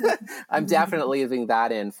 I'm definitely leaving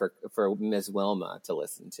that in for Ms. Wilma to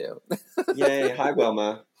listen to. Yay. Hi,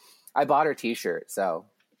 Wilma. I bought her t-shirt, so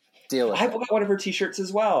deal with it. I bought one of her t-shirts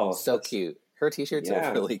as well. So cute. Her t-shirts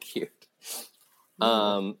are really cute.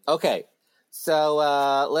 Okay.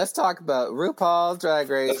 So let's talk about RuPaul's Drag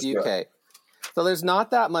Race UK. So there's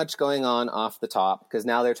not that much going on off the top, because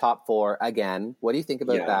now they're top 4 again. What do you think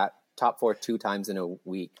about that? Top 4 2 times in a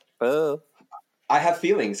week. Oh. I have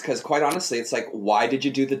feelings, because quite honestly, it's like, why did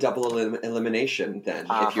you do the double elimination then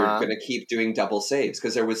if you're going to keep doing double saves?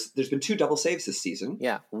 Because there's been 2 double saves this season.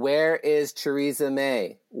 Yeah. Where is Theresa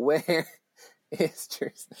May? Where is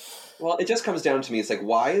Theresa? Well, it just comes down to me. It's like,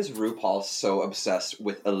 why is RuPaul so obsessed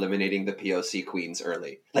with eliminating the POC queens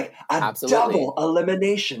early? Like, a double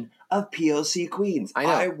elimination of POC queens.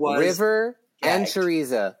 I know. River and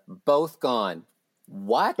Theresa, both gone.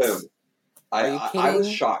 What? Boom. Are you kidding? I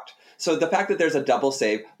was shocked. So the fact that there's a double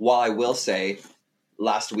save, while I will say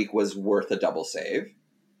last week was worth a double save,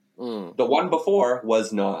 the one before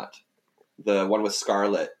was not. The one with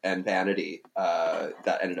Scarlett and Vanity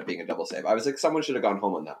that ended up being a double save. I was like, someone should have gone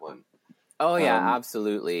home on that one. Oh, yeah,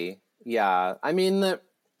 absolutely. Yeah. I mean,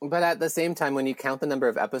 but at the same time, when you count the number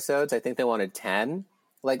of episodes, I think they wanted 10.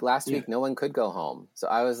 Like last week, no one could go home. So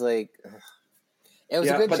I was like... Ugh. It was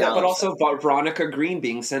a good challenge. But also Veronica Green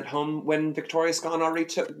being sent home when Victoria Scone already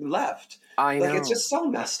left. I know. Like, it's just so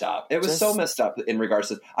messed up. It was so messed up in regards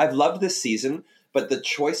to... I've loved this season, but the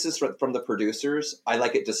choices from the producers, I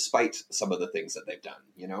like it despite some of the things that they've done,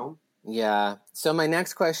 you know? Yeah. So my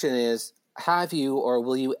next question is, have you or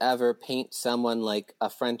will you ever paint someone like a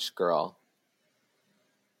French girl?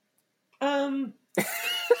 Probably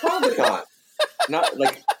not. Not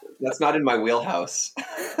like... That's not in my wheelhouse.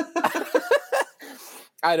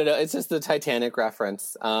 I don't know. It's just the Titanic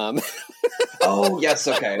reference. Oh, yes.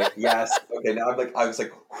 Okay. Yes. Okay. Now I was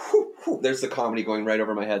like, whew, whew. There's the comedy going right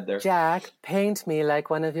over my head there. Jack, paint me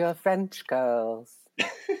like one of your French girls.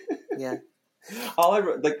 Yeah. All I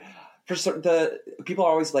like for the people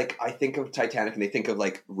are always like, I think of Titanic and they think of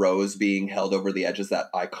like Rose being held over the edge as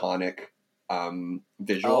that iconic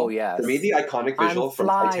visual. Oh, yes. For me, the iconic visual from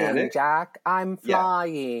Titanic. Jack, I'm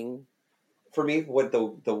flying. Yeah. For me, what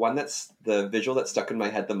the one that's the visual that stuck in my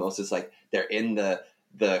head the most is like they're in the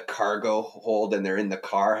cargo hold and they're in the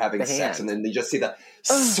car having sex, and then you just see the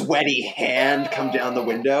sweaty hand come down the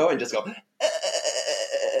window and just go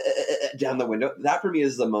down the window. That for me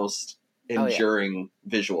is the most enduring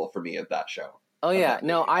visual for me of that show. Oh yeah,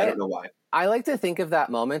 no, I don't know why. I like to think of that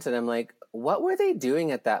moment, and I'm like, what were they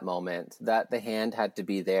doing at that moment that the hand had to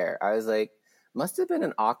be there? I was like, must have been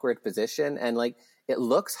an awkward position. And like, it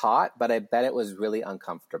looks hot, but I bet it was really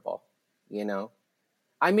uncomfortable, you know?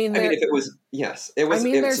 I mean, if it was, yes, it was.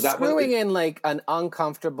 they're so that screwing in like an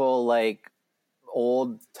uncomfortable, like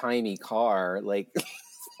old timey car. Like,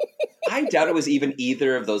 I doubt it was even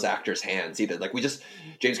either of those actors' hands either. Like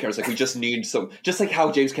James Cameron's like, we just need some, just like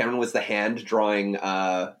how James Cameron was the hand drawing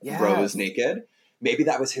Rose naked. Maybe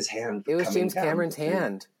that was his hand. It was James Cameron's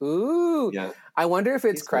hand. Ooh. Yeah. I wonder if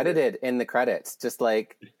it's credited in the credits, just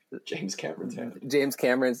like James Cameron's hand.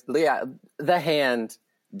 The hand,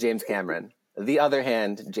 James Cameron. The other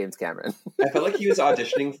hand, James Cameron. I felt like he was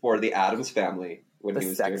auditioning for the Addams Family when he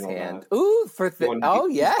was sex doing all hand. that. Ooh, for Thing. Oh,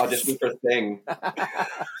 yes. Auditioning for Thing.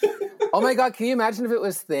 Oh my God, can you imagine if it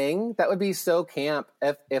was Thing? That would be so camp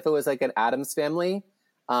if it was like an Addams Family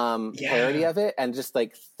parody of it, and just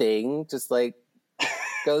like Thing just like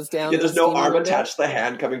goes down. Yeah, there's no arm window. attached to the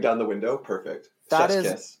hand coming down the window. Perfect. That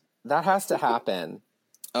has to happen.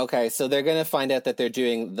 Okay, so they're going to find out that they're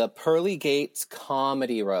doing the Pearly Gates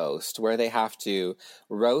comedy roast, where they have to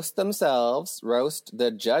roast themselves, roast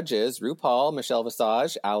the judges, RuPaul, Michelle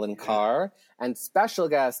Visage, Alan Carr, and special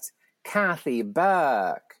guest Kathy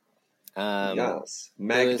Burke. Yes,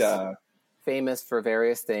 Magda. Famous for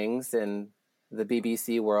various things in the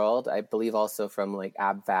BBC world. I believe also from like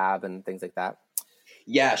Ab Fab and things like that.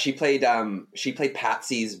 Yeah, she played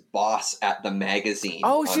Patsy's boss at the magazine.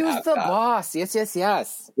 Oh, she was the boss.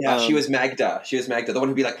 Yes. Yeah, she was Magda. She was Magda, the one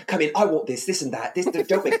who'd be like, "Come in, I want this and that. This,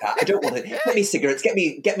 don't make that. I don't want it. Get me cigarettes.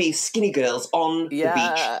 Get me skinny girls on the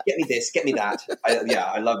beach. Get me this. Get me that."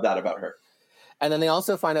 I love that about her. And then they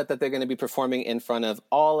also find out that they're going to be performing in front of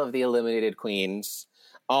all of the eliminated queens,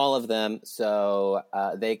 all of them. So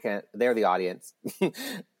they're the audience.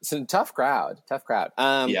 It's a tough crowd.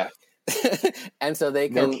 Yeah. And so they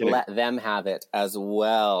can let them have it as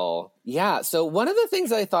well. Yeah. So one of the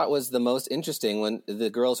things I thought was the most interesting when the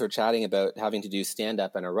girls were chatting about having to do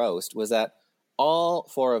stand-up and a roast was that all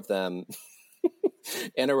four of them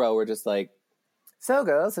in a row were just like, "So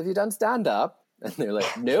girls, have you done stand-up?" And they're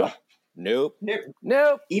like, Nope.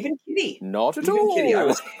 Even Kitty. Not at all. Kitty, I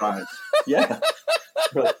was surprised. Yeah.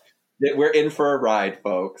 We're in for a ride,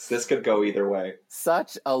 folks. This could go either way.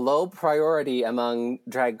 Such a low priority among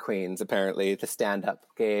drag queens, apparently, the stand-up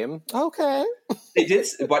game. Okay. They did,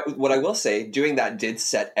 but what I will say, doing that did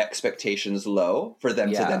set expectations low for them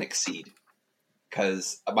to then exceed.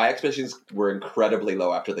 Because my expectations were incredibly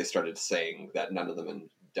low after they started saying that none of them had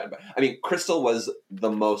done. I mean, Crystal was the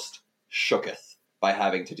most shooketh by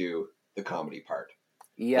having to do the comedy part.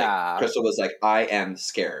 Yeah. Like, Crystal was like, "I am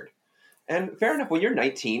scared." And fair enough, when you're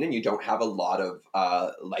 19 and you don't have a lot of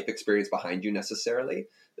life experience behind you necessarily,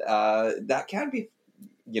 that can be,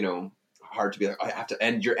 hard to be like, I have to,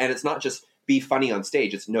 and it's not just be funny on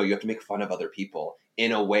stage. It's you have to make fun of other people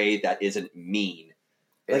in a way that isn't mean.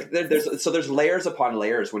 Like there's layers upon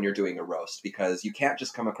layers when you're doing a roast, because you can't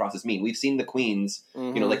just come across as mean. We've seen the queens,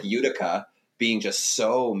 like Utica being just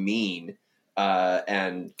so mean,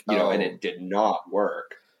 and it did not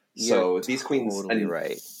work. So these queens, totally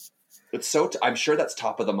right. It's I'm sure that's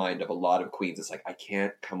top of the mind of a lot of queens. It's like, I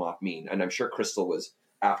can't come off mean. And I'm sure Crystal was,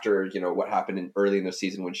 after, what happened early in the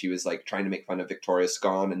season when she was like trying to make fun of Victoria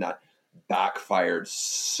Scone, and that backfired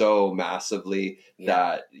so massively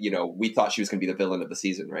that, we thought she was going to be the villain of the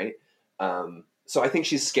season. Right. So I think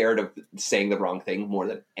she's scared of saying the wrong thing more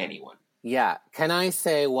than anyone. Yeah. Can I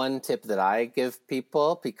say one tip that I give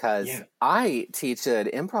people? Because I teach an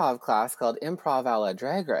improv class called Improv a la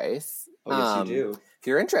Drag Race. Oh, yes, you do. If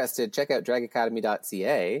you're interested, check out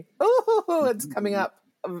dragacademy.ca. Oh, it's coming up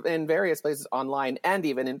in various places online and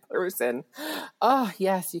even in person. Oh,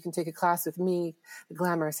 yes, you can take a class with me, the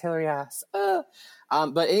glamorous Hillary ass.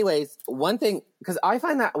 But anyways, one thing, because I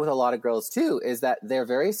find that with a lot of girls too, is that they're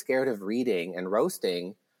very scared of reading and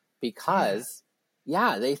roasting because,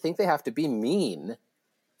 they think they have to be mean.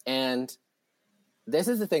 And this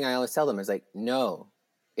is the thing I always tell them is like, no,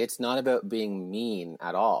 it's not about being mean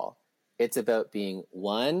at all. It's about being,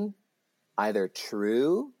 one, either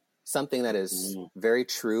true, something that is very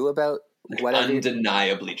true about whatever.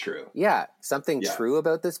 Undeniably true. Yeah, something true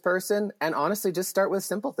about this person. And honestly, just start with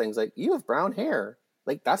simple things like, you have brown hair.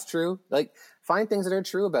 Like, that's true. Like, find things that are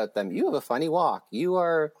true about them. You have a funny walk. You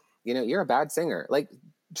are, you're a bad singer. Like,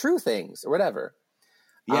 true things or whatever.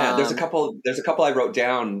 Yeah, there's a couple I wrote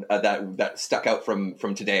down that stuck out from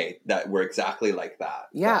today that were exactly like that.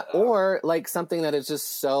 Yeah, or like something that is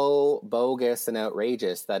just so bogus and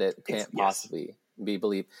outrageous that it can't possibly be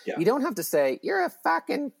believed. Yeah. You don't have to say, "You're a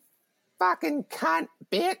fucking cunt,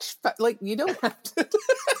 bitch," but like you don't have to.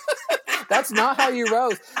 That's not how you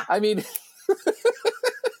roast. I mean,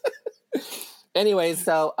 anyways,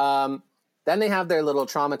 so Then they have their little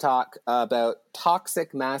trauma talk about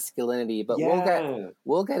toxic masculinity, but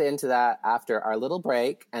we'll get into that after our little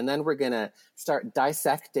break, and then we're gonna start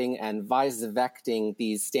dissecting and visecting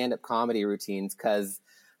these stand-up comedy routines. Because,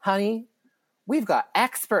 honey, we've got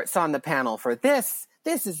experts on the panel for this.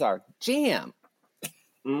 This is our jam.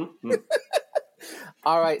 Mm-hmm.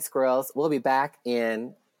 All right, squirrels. We'll be back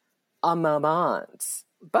in a moment.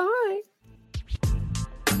 Bye.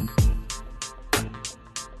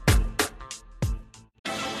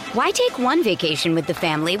 Why take one vacation with the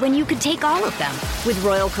family when you could take all of them? With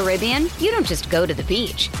Royal Caribbean, you don't just go to the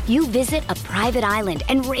beach. You visit a private island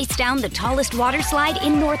and race down the tallest water slide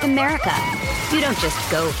in North America. You don't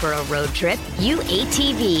just go for a road trip. You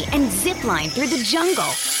ATV and zip line through the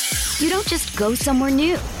jungle. You don't just go somewhere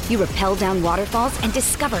new. You rappel down waterfalls and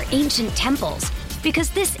discover ancient temples. Because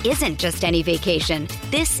this isn't just any vacation.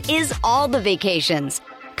 This is all the vacations.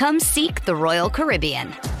 Come seek the Royal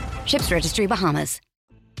Caribbean. Ships Registry, Bahamas.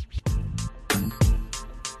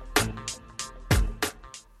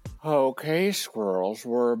 Okay, squirrels,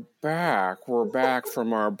 we're back. We're back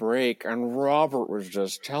from our break, and Robert was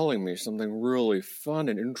just telling me something really fun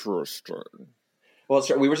and interesting. Well,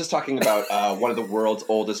 we were just talking about one of the world's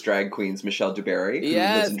oldest drag queens, Michelle Duberry, who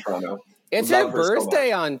lives in Toronto. It's her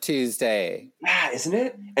birthday on Tuesday. Yeah, isn't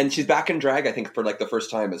it? And she's back in drag, I think, for like the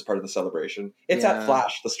first time as part of the celebration. It's at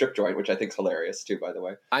Flash, the strip joint, which I think is hilarious too, by the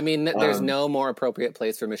way. I mean, there's no more appropriate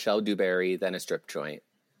place for Michelle Duberry than a strip joint.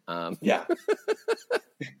 Yeah.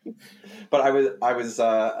 But I was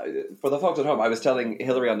for the folks at home, I was telling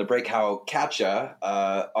Hillary on the break how Katja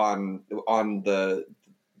on the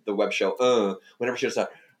web show, whenever she does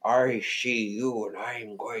that, I see you and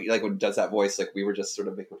I'm going, like when it does that voice, like we were just sort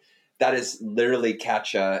of making, that is literally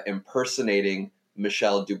Katja impersonating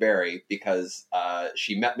Michelle Duberry, because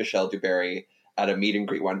she met Michelle Duberry at a meet and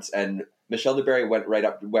greet once, and Michelle Duberry went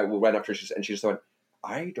up to her and she just went,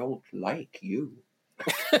 I don't like you.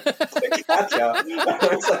 Katja.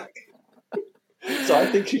 So I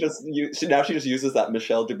think she just uses that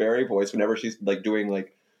Michelle Duberry voice whenever she's like doing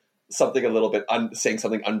like something a little bit saying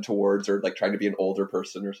something untowards, or like trying to be an older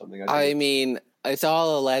person or something. I mean, it's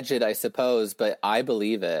all alleged, I suppose, but I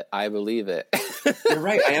believe it. You're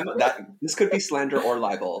right. I am that. This could be slander or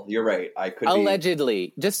libel. You're right. I could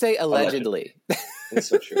allegedly. Just say allegedly. It's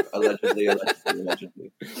so true. Allegedly. There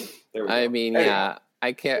we go. I mean, yeah.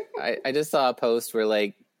 I can't. I just saw a post where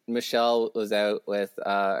like Michelle was out with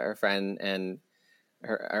her friend, and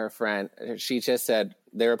her friend, she just said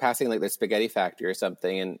they were passing like the spaghetti factory or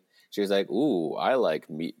something, and she was like, "Ooh, I like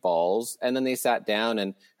meatballs." And then they sat down,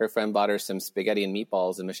 and her friend bought her some spaghetti and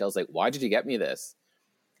meatballs, and Michelle's like, "Why did you get me this?"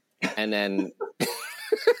 And then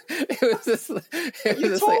it was just like,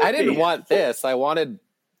 I didn't want this. I wanted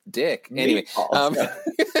dick. Anyway.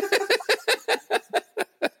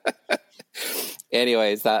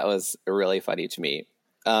 Anyways, that was really funny to me.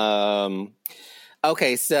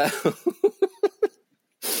 Okay, so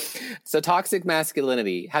toxic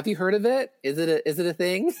masculinity. Have you heard of it? Is it a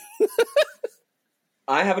thing?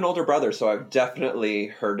 I have an older brother, so I've definitely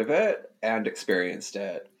heard of it and experienced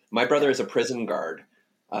it. My brother is a prison guard,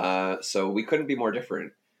 so we couldn't be more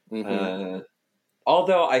different. Mm-hmm.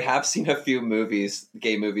 Although I have seen a few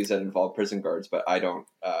gay movies that involve prison guards, but I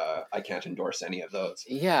can't endorse any of those.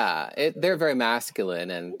 Yeah, they're very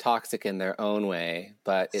masculine and toxic in their own way,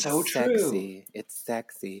 but it's so sexy. True. It's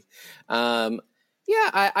sexy. I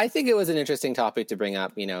think it was an interesting topic to bring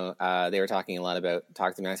up. You know, they were talking a lot about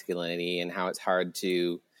toxic masculinity and how it's hard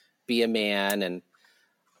to be a man, and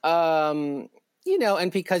you know,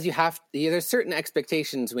 and because there's certain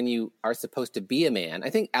expectations when you are supposed to be a man. I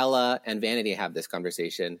think Ella and Vanity have this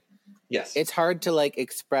conversation. Yes. It's hard to like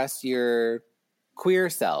express your queer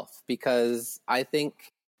self, because I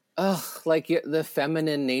think, the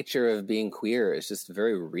feminine nature of being queer is just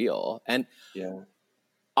very real. And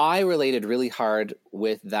I related really hard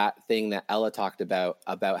with that thing that Ella talked about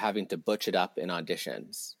having to butch it up in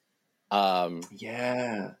auditions.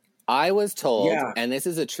 I was told, and this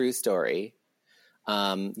is a true story,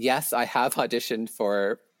 yes, I have auditioned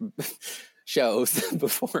for shows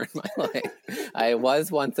before in my life. I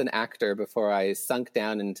was once an actor before I sunk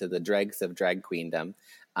down into the dregs of drag queendom.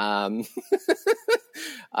 I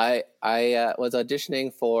was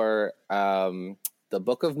auditioning for the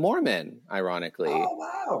Book of Mormon, ironically. Oh,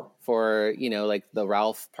 wow. For, you know, like the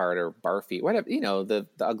Ralph part, or Barfy, whatever, you know, the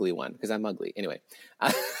ugly one, because I'm ugly. Anyway.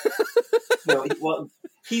 No,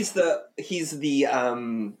 he's the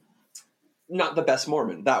not the best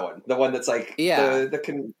Mormon, that one. The one that's like,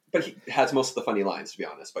 but he has most of the funny lines, to be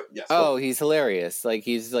honest. But yes. Oh, he's hilarious. Like,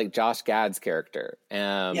 he's like Josh Gad's character.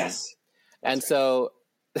 Yes. And so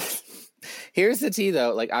Here's the tea,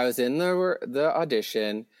 though. Like, I was in the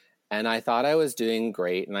audition, and I thought I was doing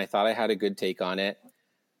great, and I thought I had a good take on it.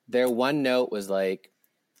 Their one note was like,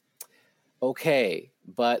 okay,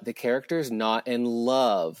 but the character's not in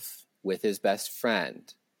love with his best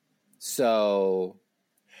friend. So,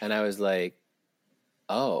 and I was like,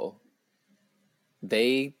 oh,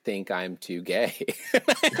 they think I'm too gay.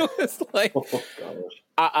 I was like, oh, gosh.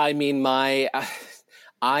 I mean,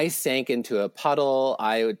 I sank into a puddle.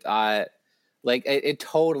 It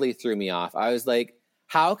totally threw me off. I was like,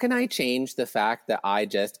 how can I change the fact that I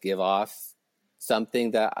just give off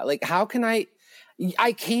something that, like, how can I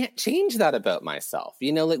can't change that about myself.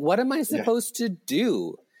 You know, like, what am I supposed to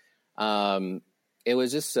do? It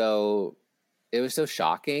was so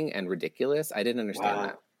shocking and ridiculous. I didn't understand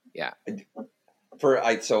that. Yeah.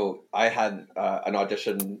 So I had an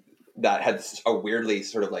audition that had a weirdly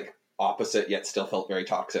sort of like opposite yet still felt very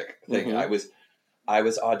toxic thing. Mm-hmm. I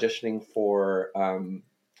was auditioning for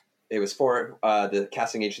it was for the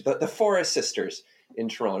casting agent, the Forest Sisters in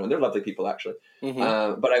Toronto. They're lovely people, actually.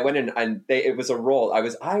 Mm-hmm. But I went in and it was a role. I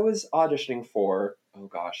was auditioning for, oh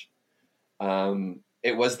gosh,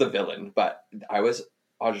 it was the villain, but I was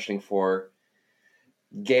auditioning for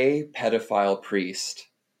gay pedophile priest.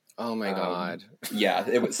 Oh my God. Yeah.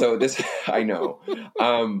 It was, so this, I know.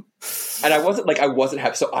 And I wasn't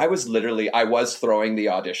happy. So I was throwing the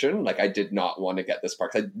audition. Like, I did not want to get this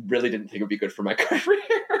part, because I really didn't think it would be good for my career.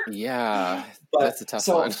 Yeah. That's a tough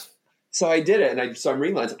one. So I did it, and I'm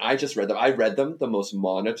reading lines, and I just read them. I read them the most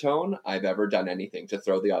monotone I've ever done anything to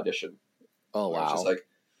throw the audition. Oh, wow. I was just like,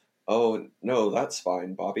 oh, no, that's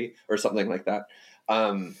fine, Bobby, or something like that.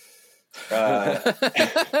 And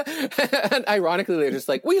ironically, they're just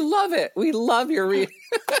like, we love it. We love your read.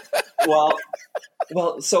 Well,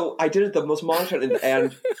 so I did it the most monotone,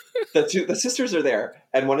 and the sisters are there,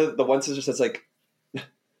 and one sister says like,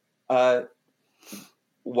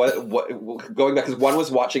 what going back, because one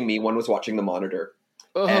was watching me, one was watching the monitor,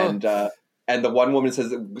 and the one woman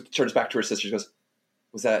turns back to her sister, she goes,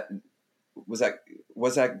 was that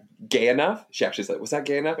gay enough? She actually said, was that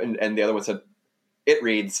gay enough? And the other one said, it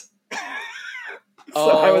reads. So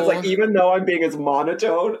I was like, even though I'm being as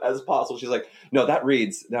monotone as possible, she's like, no, that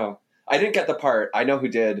reads. No, I didn't get the part. I know who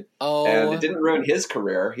did. And it didn't ruin his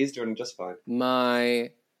career. He's doing just fine.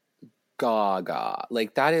 My gaga.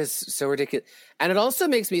 Like, that is so ridiculous. And it also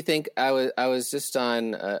makes me think, I was just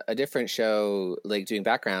on a different show, like doing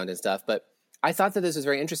background and stuff, but I thought that this was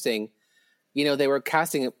very interesting. You know, they were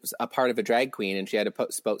casting a part of a drag queen, and she had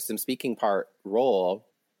some speaking part role.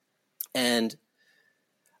 And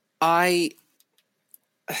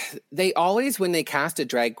they always, when they cast a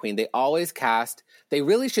drag queen, they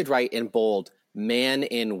really should write in bold, man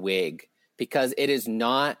in wig, because it is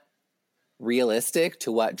not realistic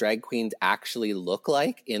to what drag queens actually look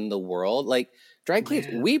like in the world. Like, drag queens,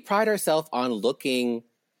 we pride ourselves on looking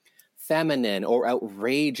feminine or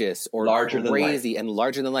outrageous or crazy and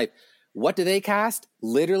larger than life. What do they cast?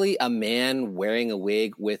 Literally a man wearing a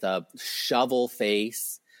wig with a shovel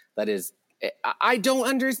face that is, I don't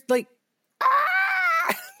understand, like,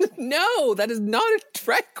 no, that is not a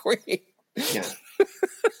drag queen. Yeah.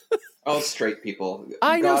 Oh, straight people.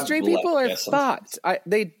 I know straight people are fucked.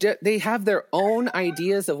 They have their own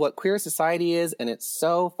ideas of what queer society is, and it's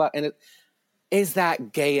so is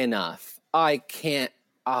that gay enough? I can't.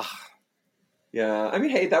 Yeah, I mean,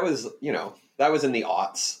 hey, that was in the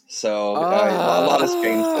aughts, so a lot has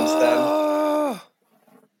changed since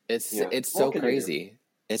then. It's so crazy.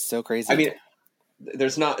 It's so crazy. I mean,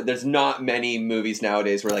 there's not many movies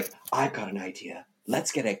nowadays where, like, I've got an idea.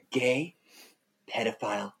 Let's get a gay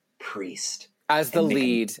pedophile priest as the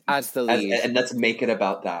lead, and let's make it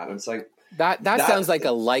about that. I'm just like, that sounds like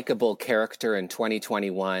a likable character in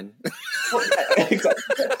 2021.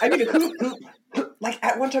 Exactly. I mean, who like,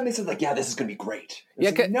 at one time they said, like, yeah, this is gonna be great.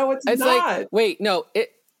 Yeah, like, no, it's not. Like, wait, no,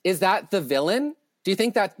 is that the villain? Do you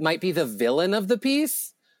think that might be the villain of the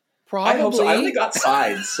piece? Probably. I hope so. I only got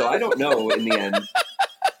sides, so I don't know in the end.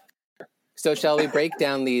 So shall we break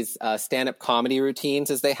down these stand-up comedy routines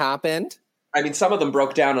as they happened? I mean, some of them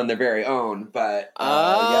broke down on their very own, but...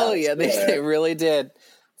 they really did.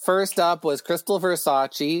 First up was Crystal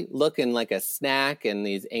Versace, looking like a snack in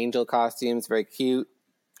these angel costumes, very cute.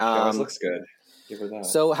 Always looks good. Give her that.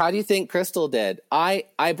 So how do you think Crystal did? I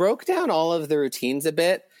broke down all of the routines a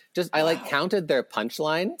bit. I counted their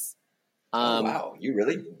punchlines. Wow, you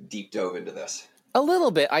really deep dove into this. A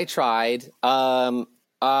little bit. I tried.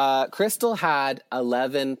 Crystal had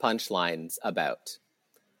 11 punchlines about.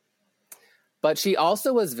 But she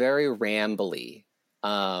also was very rambly,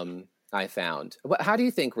 I found. How do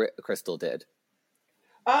you think Crystal did?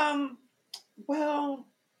 Well,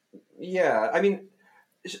 Yeah, I mean,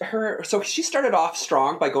 so she started off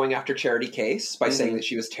strong by going after Charity Case by saying that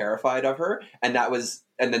she was terrified of her, and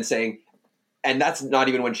then saying, and that's not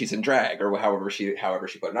even when she's in drag or however she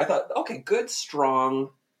put it. And I thought, okay, good, strong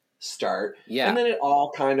start. Yeah. And then it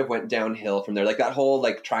all kind of went downhill from there. Like that whole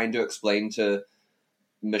like trying to explain to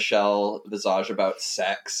Michelle Visage about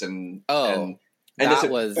sex and and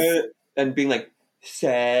being like,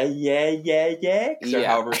 say yeah, or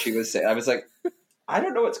however she was saying. I was like, I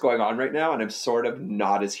don't know what's going on right now, and I'm sort of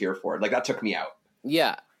not as here for it. Like that took me out.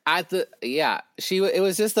 Yeah. It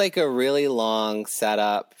was just like a really long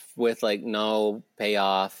setup with like no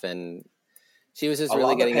payoff, and she was just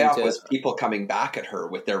really getting into. The payoff was people coming back at her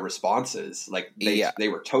with their responses. Like they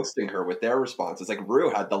were toasting her with their responses. Like Rue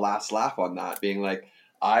had the last laugh on that, being like,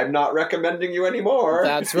 "I'm not recommending you anymore."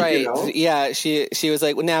 That's right. You know? Yeah, she was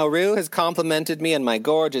like, "Now Rue has complimented me on my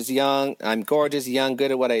gorgeous young. I'm gorgeous, young, good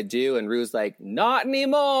at what I do." And Rue's like, "Not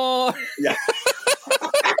anymore." Yeah.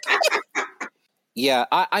 Yeah,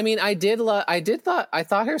 I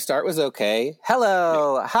thought her start was okay.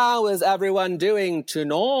 Hello, how is everyone doing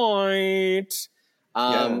tonight?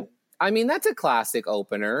 I mean, that's a classic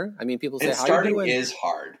opener. I mean, people say, how starting you doing? Is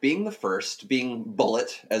hard. Being the first, being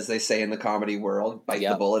bullet, as they say in the comedy world, bite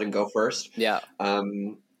the bullet and go first. Yeah.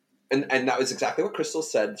 And that was exactly what Crystal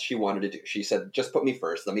said she wanted to do. She said, just put me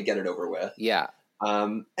first. Let me get it over with. Yeah.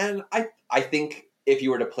 And I think if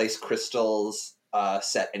you were to place Crystal's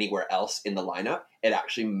set anywhere else in the lineup, it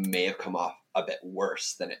actually may have come off a bit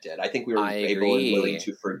worse than it did. I think we were able and willing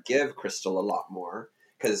to forgive Crystal a lot more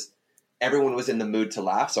because everyone was in the mood to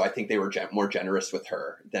laugh. So I think they were more generous with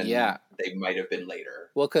her than they might have been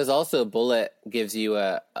later. Well, because also Bullet gives you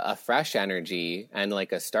a fresh energy and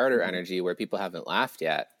like a starter energy where people haven't laughed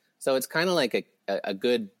yet. So it's kind of like a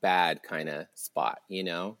good, bad kind of spot, you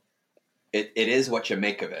know? It is what you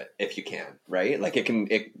make of it, if you can, right? Like it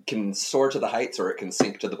can soar to the heights or it can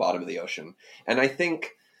sink to the bottom of the ocean. And I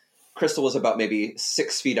think Crystal was about maybe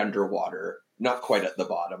 6 feet underwater, not quite at the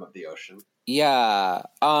bottom of the ocean. Yeah.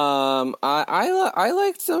 I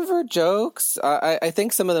liked some of her jokes. I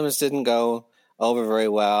think some of them just didn't go over very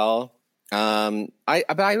well. But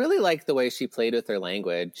I really liked the way she played with her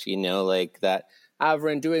language, you know, like that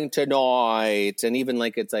everyone doing tonight. And even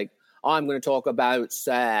like, it's like, I'm going to talk about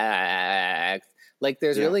sex. Like,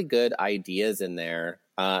 there's really good ideas in there.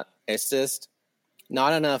 It's just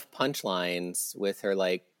not enough punchlines with her,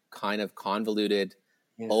 like, kind of convoluted,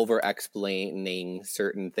 over-explaining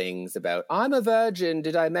certain things about, I'm a virgin.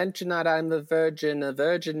 Did I mention that I'm a virgin? A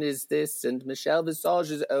virgin is this. And Michelle Visage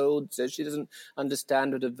is old, so she doesn't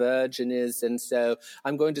understand what a virgin is. And so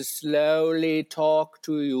I'm going to slowly talk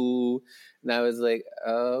to you. And I was like,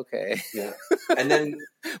 oh, okay. Yeah. And then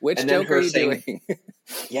which joke are you doing?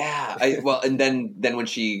 And then when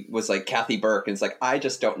she was like Kathy Burke and it's like, I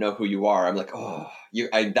just don't know who you are. I'm like,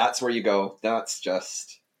 that's where you go. That's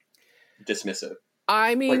just dismissive.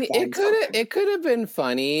 I mean, it could have been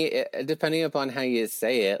funny depending upon how you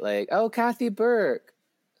say it. Like, oh, Kathy Burke,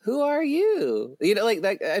 who are you? You know, like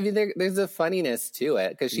that. I mean, there's a funniness to it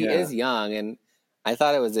because she is young and. I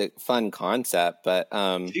thought it was a fun concept, but...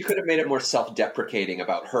 you could have made it more self-deprecating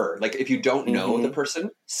about her. Like, if you don't know the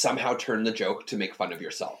person, somehow turn the joke to make fun of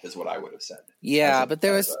yourself, is what I would have said. Yeah, but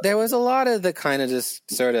there was a lot of the kind of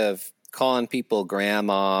just sort of calling people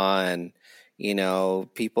grandma and, you know,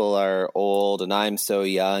 people are old and I'm so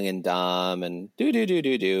young and dumb and do.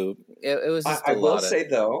 It was just I will say,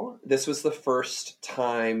 though, this was the first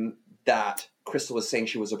time that Crystal was saying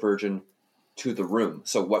she was a virgin to the room.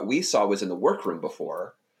 So what we saw was in the workroom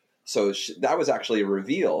before. So that was actually a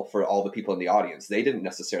reveal for all the people in the audience. They didn't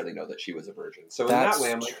necessarily know that she was a virgin. So that's in that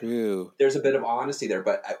way, I'm like, true. There's a bit of honesty there.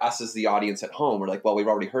 But us as the audience at home, we're like, well, we've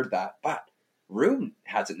already heard that. But Room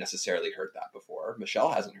hasn't necessarily heard that before.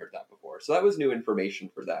 Michelle hasn't heard that before. So that was new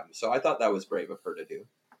information for them. So I thought that was brave of her to do.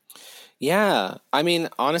 Yeah. I mean,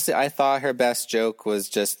 honestly, I thought her best joke was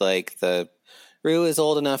just like the Rue is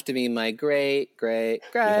old enough to be my great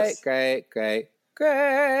grandmother.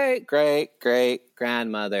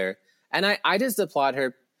 And I just applaud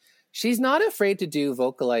her. She's not afraid to do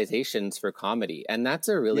vocalizations for comedy. And that's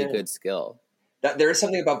a really good skill. There is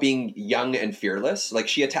something about being young and fearless. Like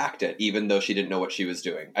she attacked it, even though she didn't know what she was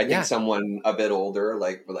doing. I think someone a bit older,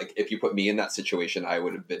 like if you put me in that situation, I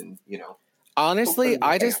would have been, you know. Honestly,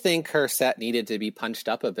 I just think her set needed to be punched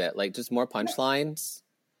up a bit. Like just more punchlines.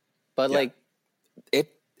 But like,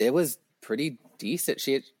 it was pretty decent.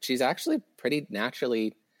 She's actually pretty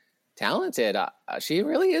naturally talented. She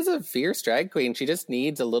really is a fierce drag queen. She just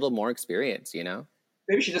needs a little more experience, you know?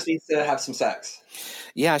 Maybe she just needs to have some sex.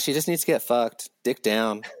 Yeah, she just needs to get fucked. Dick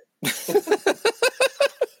down.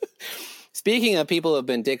 Speaking of people who have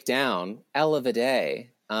been dicked down, Ella Vidae.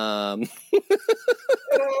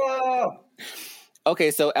 Okay,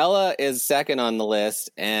 so Ella is second on the list,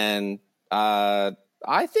 and I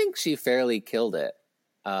think she fairly killed it.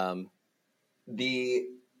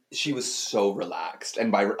 She was so relaxed,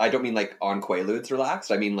 and I don't mean like on Quaaludes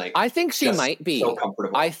relaxed. I mean like I think she might be so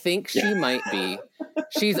comfortable. I think she might be.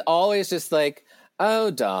 She's always just like, "Oh,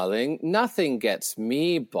 darling, nothing gets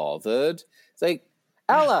me bothered." It's like,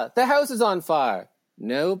 Ella, the house is on fire.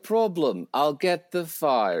 No problem. I'll get the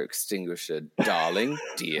fire extinguisher, darling,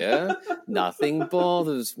 dear. Nothing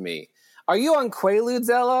bothers me. Are you on Quaaludes,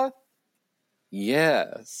 Ella?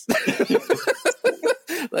 Yes.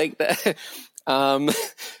 Like that.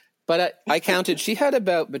 But I counted, she had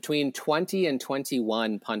about between 20 and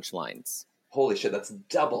 21 punchlines. Holy shit, that's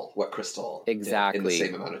double what Crystal did in the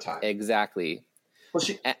same amount of time. Exactly. Well,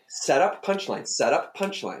 she set up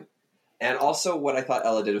punchline. And also what I thought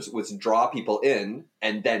Ella did was draw people in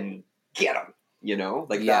and then get them, you know?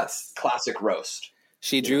 Like, that's classic roast.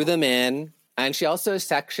 She drew them in, and she also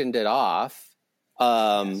sectioned it off.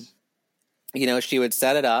 You know, she would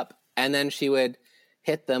set it up, and then she would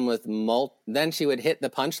hit them with then she would hit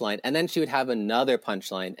the punchline, and then she would have another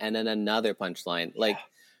punchline, and then another punchline. Like,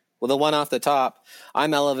 well, the one off the top,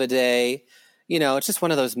 I'm Ella Vidae. You know, it's just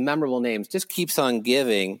one of those memorable names. Just keeps on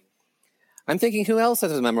giving. I'm thinking, who else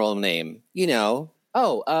has a memorable name? You know,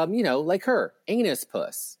 like her, Anus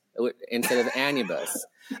Puss, instead of Anubis.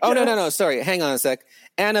 Oh, no, sorry, hang on a sec.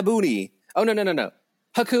 Anna Booney. Oh, no.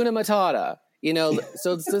 Hakuna Matata. You know,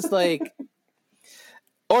 so it's just like,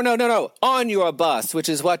 or no, on your bus, which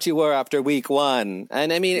is what you were after week 1.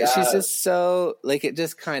 And I mean, she's just so, like, it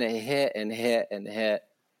just kind of hit and hit and hit.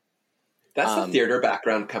 That's the theater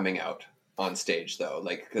background coming out on stage, though.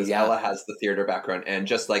 Like, because Ella has the theater background, and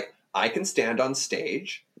just like, I can stand on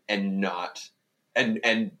stage and not,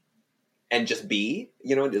 and just be,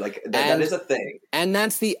 you know, like that is a thing. And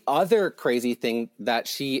that's the other crazy thing that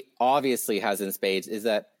she obviously has in spades, is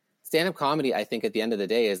that stand-up comedy, I think at the end of the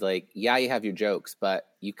day, is like, yeah, you have your jokes, but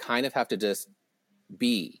you kind of have to just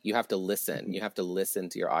be. You have to listen. Mm-hmm. You have to listen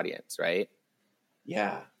to your audience, right?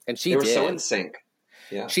 Yeah. And they were so in sync.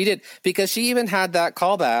 Yeah. She did, because she even had that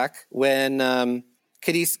callback when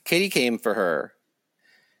Kitty came for her.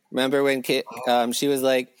 Remember when she was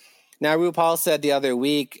like, now RuPaul said the other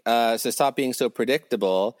week, so stop being so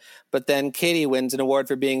predictable, but then Kitty wins an award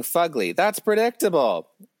for being fugly. That's predictable.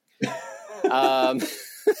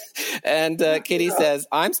 And Kitty says,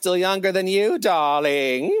 I'm still younger than you,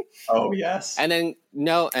 darling. Oh, yes. And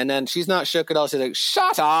then she's not shook at all. She's like,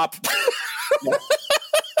 shut up.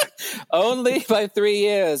 Only by 3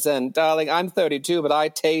 years, and darling, I'm 32, but I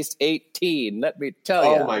taste 18. Let me tell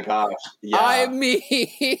you. Oh my gosh! Yeah. I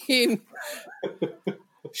mean,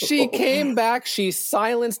 she came back. She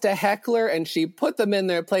silenced a heckler, and she put them in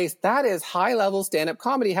their place. That is high-level stand-up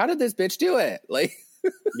comedy. How did this bitch do it? Like,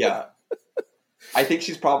 yeah, I think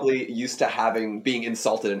she's probably used to being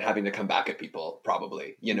insulted and having to come back at people.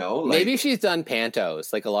 Probably, you know, like, maybe she's done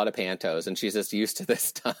pantos, like a lot of pantos, and she's just used to this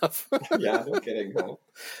stuff. Yeah, no kidding. Huh?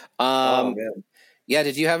 Oh man. Yeah.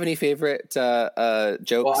 Did you have any favorite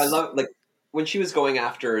jokes? Well, I love, like, when she was going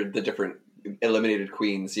after the different eliminated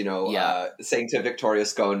queens. You know, saying to Victoria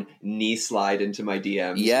Scone, "Knee slide into my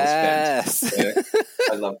DMs." Yes,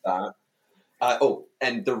 I love that.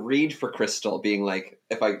 And the read for Crystal being like,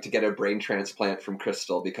 to get a brain transplant from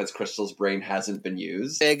Crystal because Crystal's brain hasn't been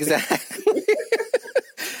used. Exactly.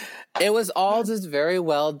 It was all just very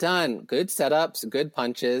well done. Good setups, good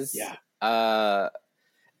punches. Yeah.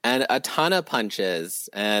 And a ton of punches.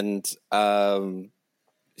 And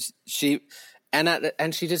she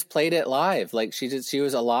just played it live. Like she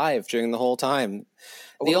was alive during the whole time.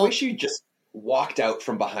 The way she just walked out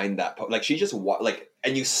from behind that, like she just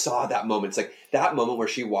and you saw that moment. It's like that moment where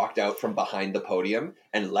she walked out from behind the podium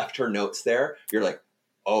and left her notes there. You're like,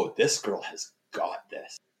 oh, this girl has got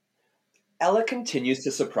this. Ella continues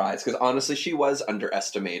to surprise, because honestly, she was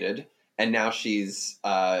underestimated, and now she's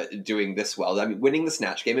doing this well. I mean, winning the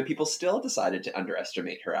Snatch Game, and people still decided to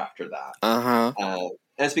underestimate her after that.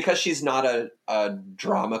 And it's because she's not a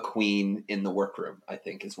drama queen in the workroom, I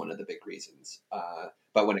think, is one of the big reasons.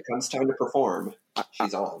 But when it comes time to perform,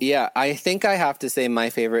 she's on. Yeah, I think I have to say my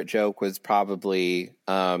favorite joke was probably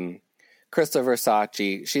Crystal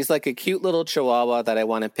Versace. She's like a cute little chihuahua that I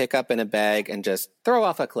want to pick up in a bag and just throw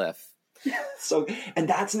off a cliff. So, and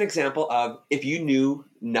that's an example of, if you knew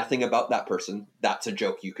nothing about that person, that's a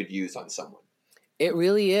joke you could use on someone. It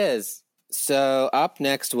really is. So up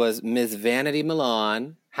next was Ms. Vanity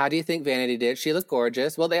Milan. How do you think Vanity did? She looked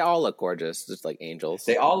gorgeous. Well, they all look gorgeous, just like angels.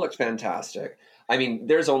 They all looked fantastic. I mean,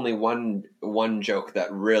 there's only one joke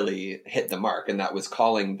that really hit the mark, and that was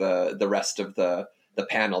calling the rest of the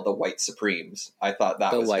panel the White Supremes. I thought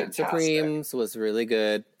that was White fantastic. Supremes was really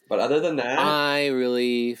good. But other than that, I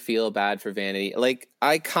really feel bad for Vanity. Like,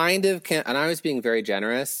 I kind of can't, and I was being very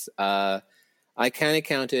generous. I kind of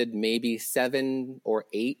counted maybe 7 or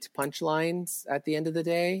 8 punchlines at the end of the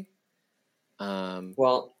day.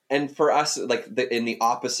 Well, and for us, like in the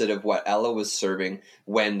opposite of what Ella was serving,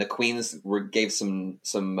 when the queens gave some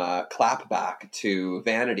clap back to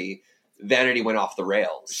Vanity, Vanity went off the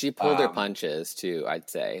rails. She pulled her punches too, I'd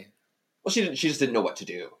say. Well, she just didn't know what to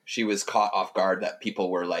do. She was caught off guard that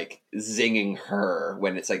people were like zinging her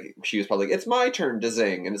when it's like she was probably like, it's my turn to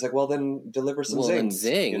zing, and it's like, well, then deliver some zings.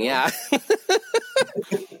 Then zing, you know? yeah.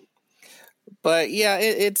 But yeah,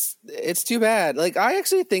 it's too bad. Like, I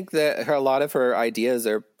actually think that a lot of her ideas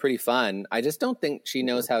are pretty fun. I just don't think she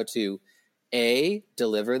knows how to A,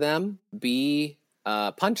 deliver them, B,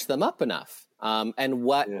 punch them up enough, and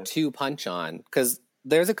what to punch on. Because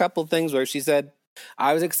there's a couple things where she said,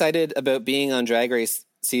 I was excited about being on Drag Race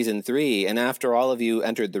season 3, and after all of you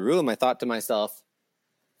entered the room, I thought to myself,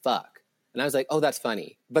 fuck. And I was like, oh, that's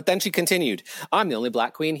funny. But then she continued, I'm the only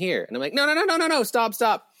black queen here. And I'm like, no,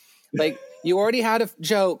 stop. Like, you already had a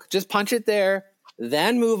joke. Just punch it there,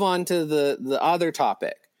 then move on to the other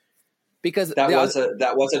topic. Because that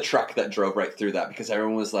was a truck that drove right through that, because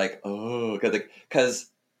everyone was like, oh, because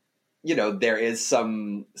you know, there is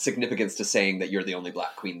some significance to saying that you're the only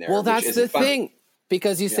black queen there. Well, that's the thing,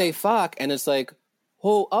 because you say fuck, and it's like,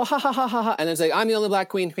 oh, ha ha ha ha ha, and it's like, I'm the only black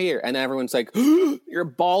queen here, and everyone's like, your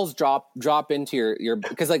balls drop into your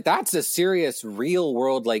because like that's a serious, real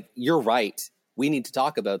world, like, you're right, we need to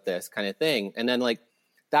talk about this kind of thing, and then like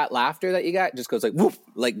that laughter that you got just goes like woof,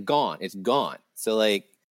 like gone, it's gone. So like,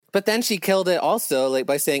 but then she killed it also, like,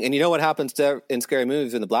 by saying, and you know what happens in Scary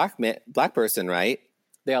Movies when the black person, right?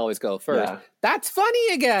 They always go first. Yeah. That's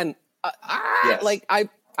funny again. Yes. Like,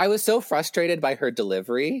 I was so frustrated by her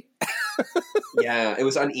delivery. Yeah, it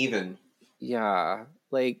was uneven. Yeah,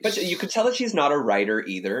 like, but you could tell that she's not a writer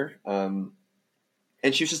either. And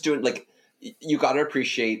she was just doing, like, you got to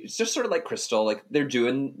appreciate. It's just sort of like Crystal. Like, they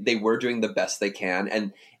were doing the best they can,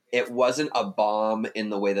 and it wasn't a bomb in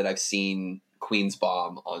the way that I've seen Queen's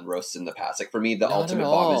bomb on roasts in the past. Like, for me, the ultimate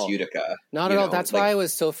bomb is Utica. Not at all. That's why I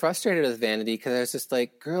was so frustrated with Vanity, because I was just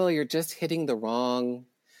like, girl, you're just hitting the wrong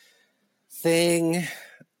thing.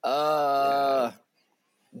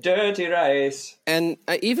 Dirty Rice. And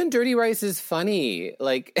even Dirty Rice is funny.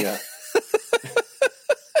 Like, yeah.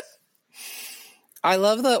 I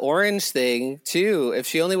love the orange thing too. If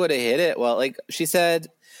she only would have hit it well, like she said,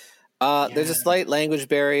 there's a slight language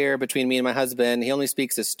barrier between me and my husband. He only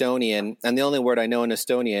speaks Estonian, and the only word I know in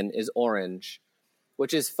Estonian is orange,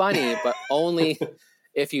 which is funny, but only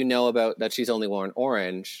if you know about that she's only worn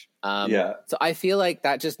orange. So I feel like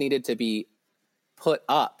that just needed to be put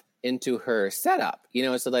up into her setup. You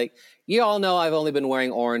know, so like, you all know I've only been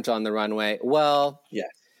wearing orange on the runway. Well, yes,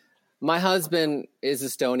 my husband is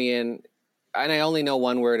Estonian, and I only know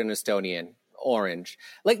one word in Estonian, orange.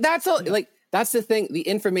 Like, that's all. Like, that's the thing. The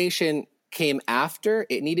information came after.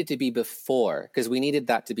 It needed to be before, because we needed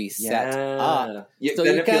that to be set up. So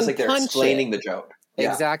then it feels like they're explaining the joke.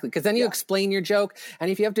 Exactly. Because then you explain your joke.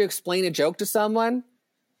 And if you have to explain a joke to someone,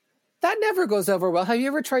 that never goes over well. Have you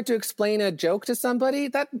ever tried to explain a joke to somebody?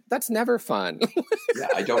 That's never fun. Yeah,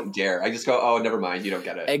 I don't dare. I just go, oh, never mind. You don't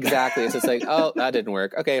get it. Exactly. So it's like, oh, that didn't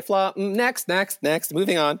work. Okay, flop. Next.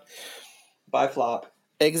 Moving on. Bye, flop.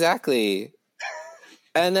 Exactly.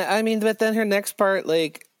 And I mean, but then her next part,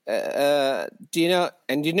 like, do you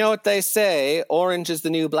know what they say? Orange is the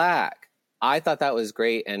new black. I thought that was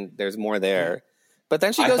great, and there's more there. But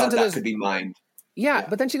then she goes into this. Could be mine. Yeah,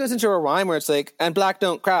 but then she goes into a rhyme where it's like, and black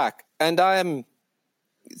don't crack, and I'm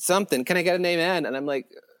something. Can I get an amen? And I'm like,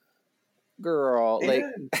 girl,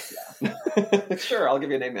 amen. Like, sure, I'll give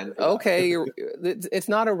you an amen. Okay, it's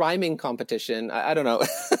not a rhyming competition. I don't know.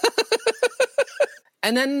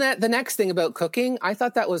 And then the next thing about cooking, I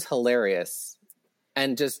thought that was hilarious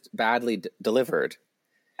and just badly delivered.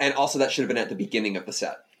 And also, that should have been at the beginning of the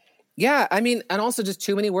set. Yeah, I mean, and also just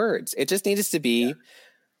too many words. It just needs to be,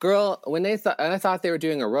 girl, when I thought they were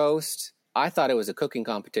doing a roast, I thought it was a cooking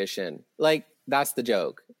competition. Like, that's the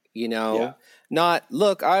joke, you know? Yeah. Not,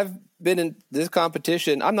 look, I've been in this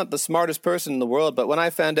competition. I'm not the smartest person in the world, but when I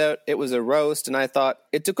found out it was a roast, and I thought,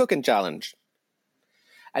 it's a cooking challenge.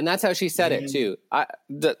 And that's how she said it, too. I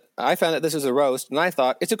found that this was a roast, and I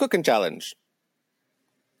thought, it's a cooking challenge.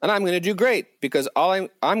 And I'm going to do great, because all I'm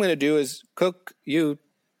going to do is cook you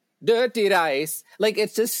dirty rice. Like,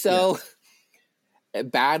 it's just so...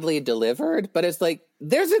 badly delivered, but it's like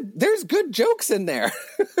there's good jokes in there.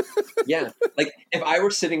 Yeah, like if I were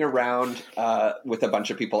sitting around with a bunch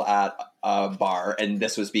of people at a bar and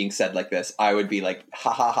this was being said like this, I would be like,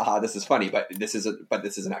 ha ha ha ha, this is funny, but this is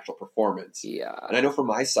an actual performance. Yeah. And I know for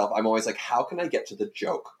myself, I'm always like, how can I get to the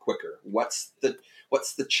joke quicker? What's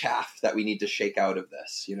the chaff that we need to shake out of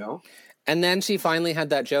this, you know? And then she finally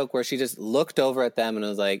had that joke where she just looked over at them and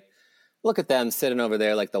was like, look at them sitting over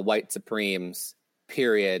there like the white supremes,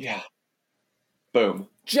 period. Yeah. Boom.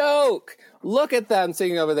 Joke! Look at them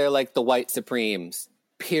sitting over there like the white supremes,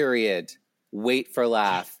 period. Wait for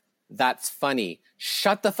laugh. That's funny.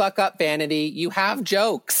 Shut the fuck up, Vanity. You have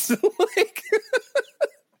jokes. Like,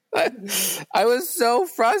 I was so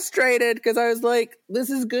frustrated because I was like, this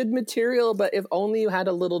is good material, but if only you had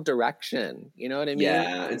a little direction. You know what I mean?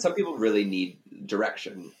 Yeah, and some people really need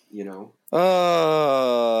direction, you know?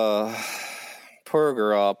 Oh, poor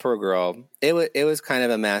girl, poor girl. It was kind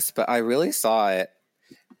of a mess, but I really saw it.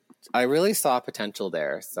 I really saw potential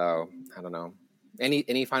there, so I don't know.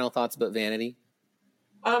 Any final thoughts about Vanity?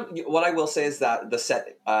 What I will say is that the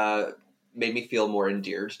set made me feel more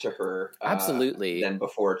endeared to her Absolutely than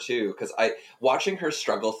before too, because watching her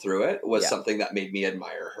struggle through it was something that made me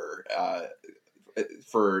admire her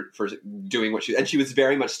for doing what she was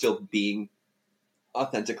very much still being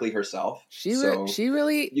authentically herself. She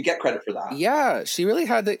really, you get credit for that. Yeah, she really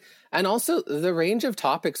had and also the range of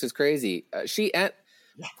topics is crazy.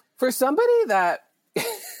 For somebody that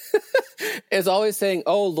is always saying,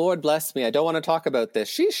 "Oh, Lord bless me, I don't want to talk about this,"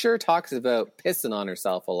 she sure talks about pissing on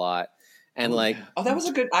herself a lot. And that was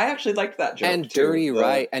a good. I actually liked that joke. And dirty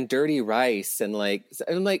rice, and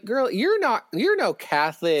I'm like, girl, you're no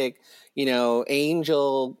Catholic,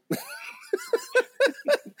 angel.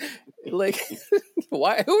 Like,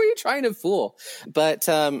 why? Who are you trying to fool? But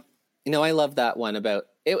I love that one about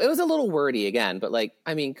it. It was a little wordy again, but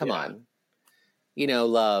come on,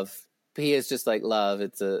 love. He is just like love.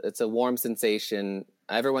 It's a warm sensation.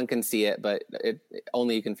 Everyone can see it, but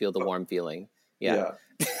only you can feel the warm feeling. Yeah.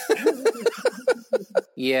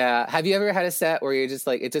 Yeah. Have you ever had a set where you're just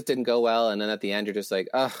like, it just didn't go well, and then at the end you're just like,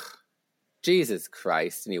 oh, Jesus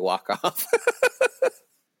Christ, and you walk off?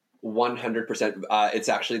 100%. It's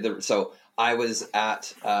actually so I was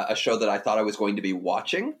at a show that I thought I was going to be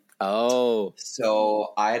watching. Oh.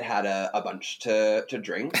 So I had a bunch to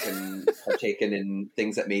drink and partaken in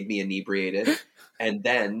things that made me inebriated. And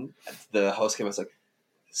then the host came and was like,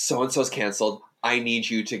 so-and-so's canceled. I need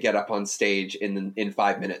you to get up on stage in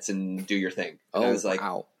 5 minutes and do your thing. And I was like,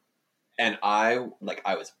 wow. And I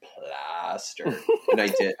was plastered. And I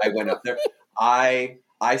did. I went up there. I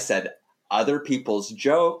said other people's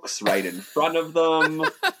jokes right in front of them.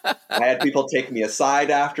 I had people take me aside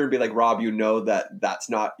after and be like, Rob, that's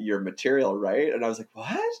not your material, right? And I was like,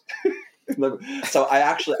 what? So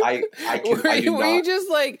were you just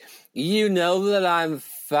like, that I'm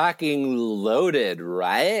fucking loaded,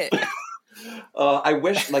 right? I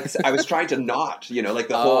wish, I was trying to not, the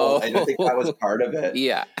whole, I don't think that was part of it.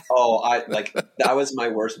 Yeah. That was my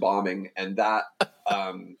worst bombing. And that,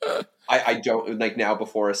 I don't now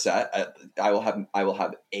before a set, I will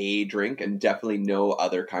have a drink and definitely no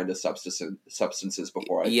other kind of substances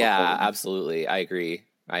before I perform. Absolutely. I agree.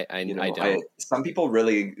 I don't. Some people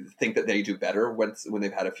really think that they do better when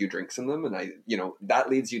they've had a few drinks in them. And that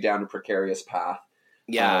leads you down a precarious path.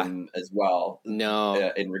 Yeah. As well.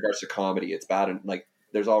 No. In regards to comedy, it's bad. And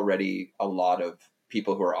there's already a lot of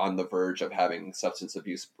people who are on the verge of having substance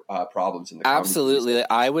abuse problems in the comedy Absolutely. industry.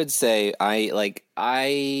 I would say I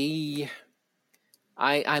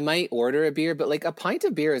might order a beer, but a pint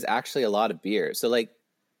of beer is actually a lot of beer. So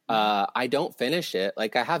I don't finish it. I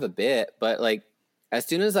have a bit, but as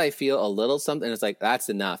soon as I feel a little something, it's that's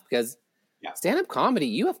enough, because stand-up comedy,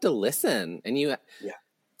 you have to listen, and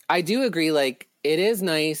I do agree. It is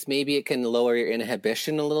nice. Maybe it can lower your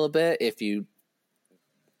inhibition a little bit if you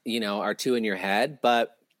are too in your head,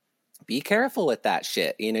 but be careful with that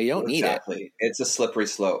shit. You don't need it. Exactly. It's a slippery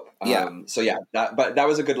slope. Yeah. But that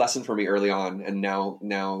was a good lesson for me early on. And now,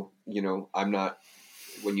 I'm not,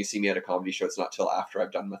 when you see me at a comedy show, it's not till after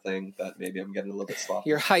I've done my thing that maybe I'm getting a little bit sloppy.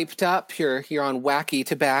 You're hyped up. You're on wacky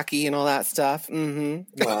tobacco and all that stuff.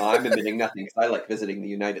 Mm-hmm. Well, I'm admitting nothing because I like visiting the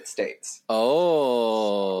United States.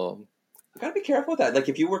 Oh. You gotta be careful with that.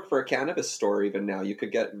 If you work for a cannabis store, even now, you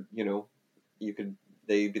could get,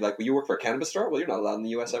 they'd be like, well, you work for a cannabis store? Well, you're not allowed in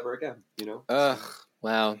the U.S. ever again, Ugh,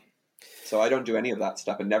 wow. So I don't do any of that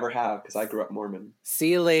stuff and never have, because I grew up Mormon.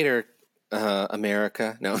 See you later,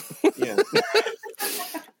 America. No. Yeah.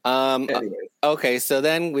 Anyways. Okay, so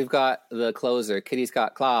then we've got the closer, Kitty's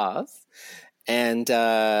Got Claws. And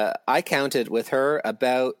I counted with her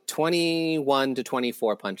about 21 to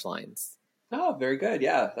 24 punchlines. Oh, very good.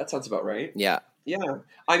 Yeah, that sounds about right. Yeah. Yeah.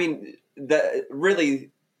 I mean,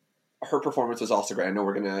 her performance was also great. I know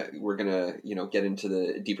we're gonna get into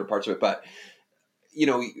the deeper parts of it, but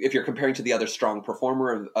if you're comparing to the other strong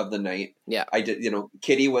performer of the night, yeah, I did.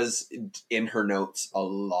 Kitty was in her notes a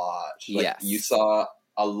lot. Like, yes, you saw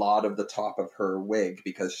a lot of the top of her wig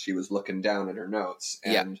because she was looking down at her notes,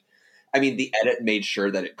 and I mean, the edit made sure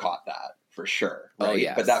that it caught that for sure. Right? Oh,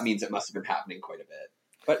 yes. But that means it must have been happening quite a bit.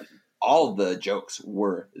 But all the jokes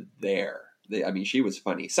were there. She was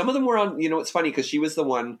funny. Some of them were on, it's funny because she was the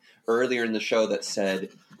one earlier in the show that said,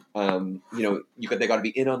 they got to be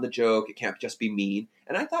in on the joke. It can't just be mean.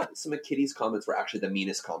 And I thought some of Kitty's comments were actually the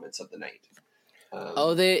meanest comments of the night.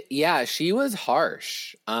 She was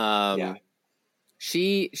harsh.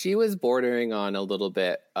 She was bordering on a little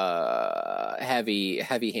bit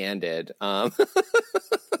heavy-handed.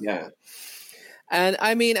 Yeah. And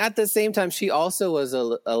I mean, at the same time, she also was a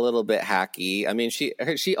little bit hacky. I mean, she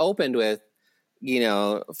opened with,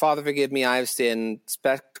 Father, forgive me, I've sinned,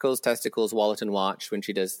 spectacles, testicles, wallet, and watch, when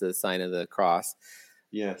she does the sign of the cross.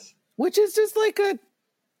 Yes. Which is just like a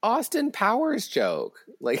Austin Powers joke.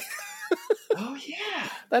 Like, oh, yeah.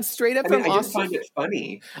 That's straight up from Austin. I didn't find it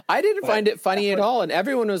funny. I didn't find it funny at all. And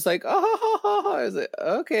everyone was like, oh, I was like,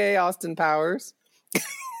 okay, Austin Powers.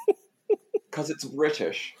 Because it's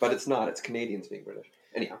British, but it's not. It's Canadians being British.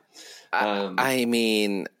 Anyhow. I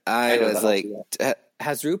was like,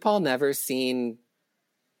 has RuPaul never seen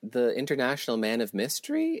the International Man of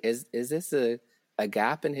Mystery? Is this a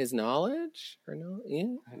gap in his knowledge? Or no?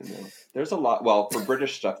 Yeah. I don't know. There's a lot. Well, for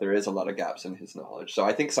British stuff, there is a lot of gaps in his knowledge. So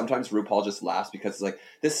I think sometimes RuPaul just laughs because it's like,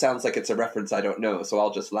 this sounds like it's a reference I don't know, so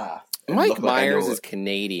I'll just laugh. Mike Myers is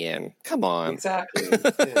Canadian. Come on. Exactly.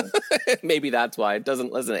 Yeah. Maybe that's why it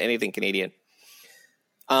doesn't listen to anything Canadian.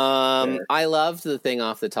 I loved the thing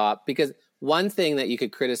off the top because one thing that you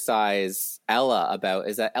could criticize Ella about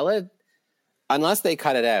is that Ella, unless they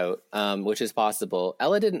cut it out, which is possible,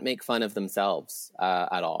 Ella didn't make fun of themselves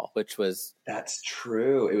at all, which was... That's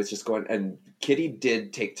true. It was just going... And Kitty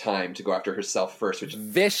did take time to go after herself first, which...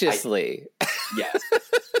 Viciously. Yes.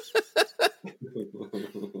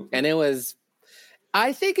 And it was...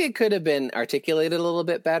 I think it could have been articulated a little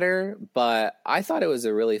bit better, but I thought it was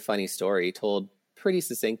a really funny story told pretty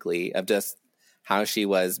succinctly of just how she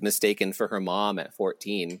was mistaken for her mom at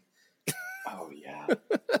 14. Oh, yeah.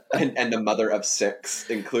 and the mother of 6,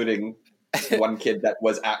 including one kid that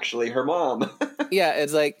was actually her mom. Yeah,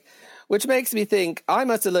 it's like, which makes me think, I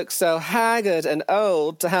must have looked so haggard and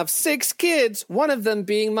old to have 6 kids, one of them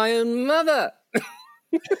being my own mother.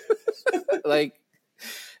 Like,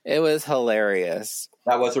 it was hilarious.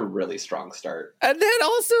 That was a really strong start. And then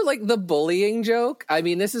also, like, the bullying joke. I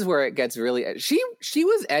mean, this is where it gets really... She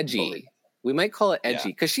was edgy. Bully. We might call it edgy.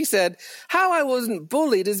 Because she said, how I wasn't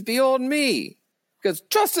bullied is beyond me. Because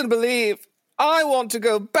trust and believe, I want to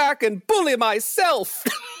go back and bully myself.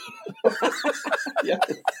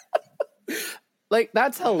 Yes. Like,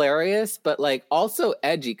 that's hilarious, but, like, also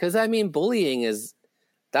edgy. Because, I mean, bullying is...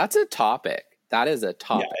 That's a topic. That is a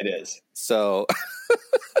topic. Yeah, it is. So...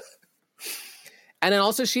 And then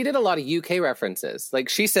also she did a lot of UK references. Like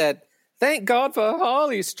she said, thank God for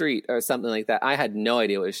Harley Street or something like that. I had no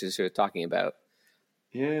idea what she was talking about.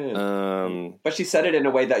 Yeah. But she said it in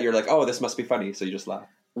a way that you're like, oh, this must be funny. So you just laugh.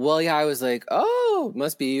 Well, yeah, I was like, oh,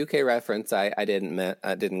 must be a UK reference. I didn't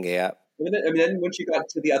get. And then when she got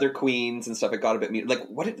to the other queens and stuff, it got a bit mean. Like,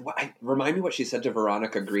 remind me what she said to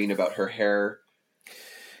Veronica Green about her hair.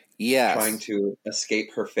 Yes. Trying to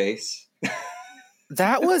escape her face.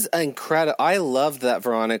 That was incredible. I loved that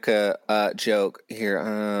Veronica joke here.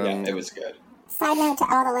 Yeah, it was good. Side note to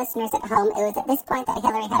all the listeners at home, it was at this point that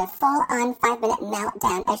Hillary had a full-on 5-minute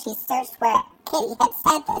meltdown as she searched where Kitty had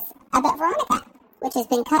said this about Veronica, which has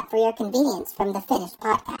been cut for your convenience from the finished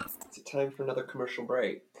podcast. It's time for another commercial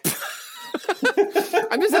break.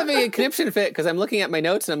 I'm just having a conniption fit because I'm looking at my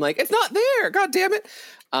notes and I'm like, it's not there. God damn it.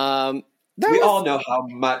 We all know how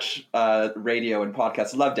much radio and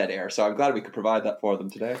podcasts love dead air, so I'm glad we could provide that for them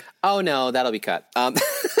today. Oh, no, that'll be cut. I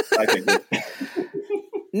figured.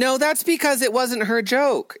 No, that's because it wasn't her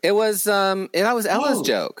joke. It was that was Ella's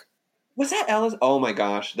joke. Was that Ella's? Oh my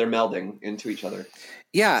gosh, they're melding into each other.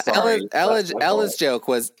 Yeah, Sorry, Ella's joke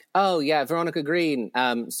was, oh yeah, Veronica Green.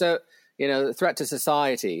 So threat to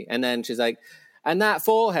society, and then she's like, and that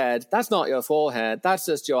forehead, that's not your forehead. That's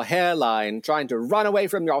just your hairline trying to run away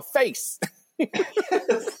from your face.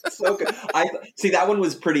 So good. See, that one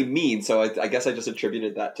was pretty mean, so I guess I just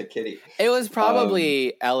attributed that to Kitty. It was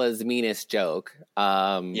probably Ella's meanest joke.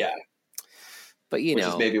 Yeah. But, which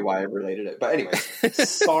is maybe why I related it. But anyway,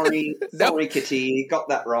 sorry, Kitty, got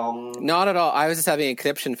that wrong. Not at all. I was just having a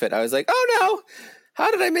conniption fit. I was like, oh no,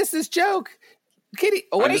 how did I miss this joke? Kitty,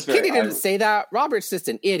 Kitty didn't say that. Robert's just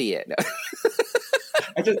an idiot.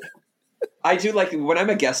 I do like, when I'm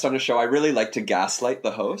a guest on a show, I really like to gaslight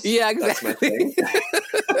the host. Yeah, exactly. That's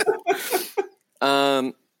my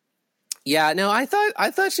thing. Yeah, no, I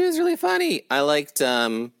thought she was really funny. I liked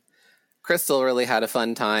Crystal really had a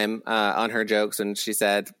fun time on her jokes when she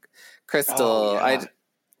said, Crystal,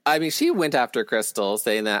 I mean, she went after Crystal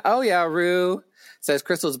saying that, oh yeah, Rue says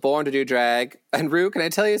Crystal's born to do drag. And Rue, can I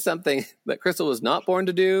tell you something that Crystal was not born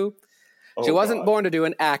to do? She wasn't born to do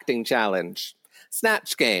an acting challenge.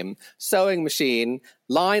 Snatch game, sewing machine,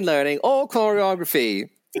 line learning, or choreography.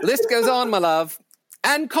 List goes on, my love.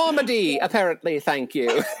 And comedy, apparently, thank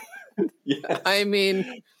you. Yes. I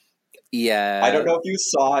mean, yeah. I don't know if you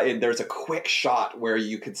saw there's a quick shot where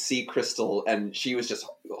you could see Crystal and she was just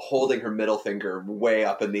holding her middle finger way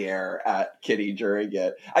up in the air at Kitty during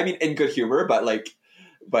it. I mean, in good humor,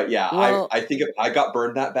 but yeah, well, I think if I got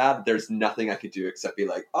burned that bad, there's nothing I could do except be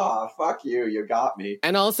like, oh, fuck you, you got me.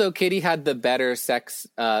 And also, Kitty had the better sex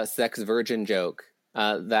virgin joke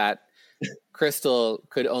that Crystal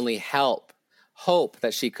could only hope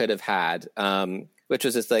that she could have had, which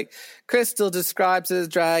was just like, Crystal describes his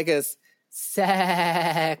drag as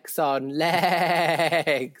sex on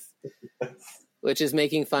legs, which is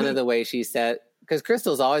making fun of the way she said, because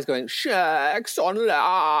Crystal's always going, sex on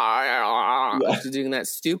legs, doing that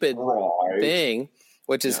stupid thing,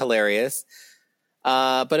 which is hilarious.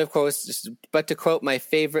 But of course, but to quote my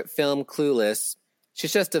favorite film, Clueless,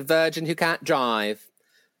 she's just a virgin who can't drive.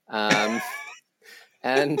 And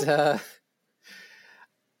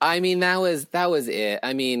I mean, that was it.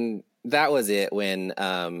 I mean, that was it when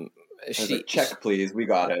check, please. We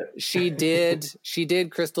got it. she did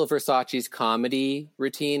Crystal Versace's comedy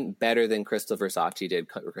routine better than Crystal Versace did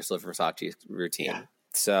Crystal Versace's routine. Yeah.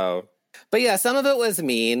 So, but yeah, some of it was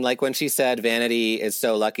mean. Like when she said Vanity is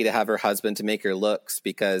so lucky to have her husband to make her looks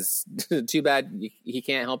because too bad he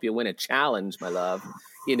can't help you win a challenge, my love.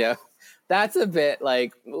 That's a bit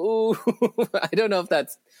like, ooh, I don't know if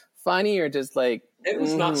that's funny or just like, it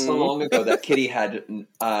was not so long ago that Kitty had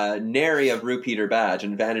nary a Rue Peter badge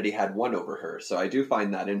and Vanity had one over her. So I do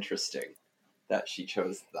find that interesting that she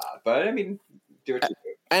chose that. But I mean, do what you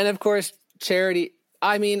do. And of course, Charity.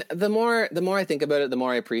 I mean, the more I think about it, the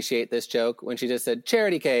more I appreciate this joke when she just said,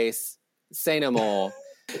 "Charity case, say no more."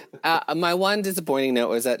 My one disappointing note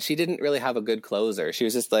was that she didn't really have a good closer. She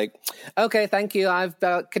was just like, "Okay, thank you. I've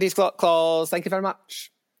got Kitty's claws. Thank you very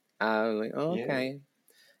much." I was like, oh, okay. Yeah.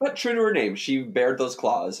 But true to her name, she bared those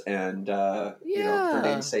claws, and her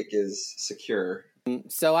namesake is secure.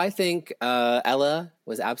 So I think Ella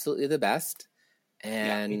was absolutely the best,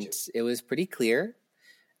 and it was pretty clear.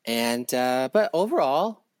 And but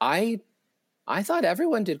overall, I thought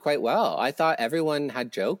everyone did quite well. I thought everyone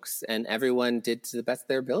had jokes, and everyone did to the best of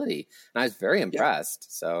their ability, and I was very impressed.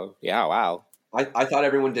 Yeah. So yeah, wow. I thought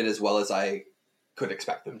everyone did as well as I could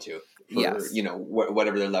expect them to.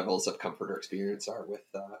 Whatever their levels of comfort or experience are with.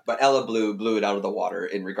 But Ella blew it out of the water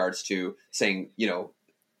in regards to saying,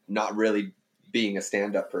 not really being a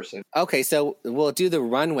stand-up person. Okay, so we'll do the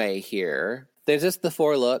runway here. There's just the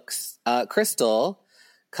 4 looks. Crystal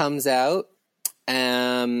comes out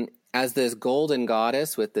as this golden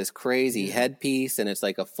goddess with this crazy headpiece, and it's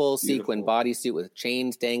like a full sequin bodysuit with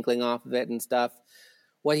chains dangling off of it and stuff.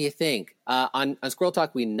 What do you think? On Squirrel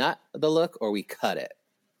Talk, we nut the look or we cut it?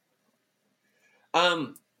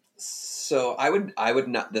 So I would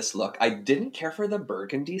nut this look. I didn't care for the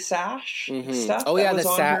burgundy sash stuff. Oh yeah, the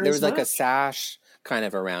sash. There was like a sash kind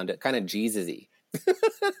of around it, kind of Jesus-y.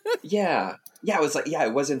 Yeah, it was like,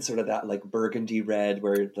 it wasn't sort of that like burgundy red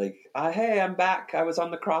where like, hey, I'm back. I was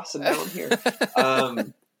on the cross and now I'm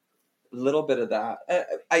here. Little bit of that.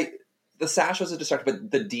 The sash was a distraction,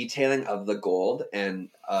 but the detailing of the gold and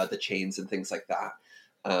the chains and things like that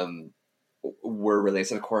were really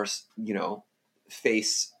nice. And of course,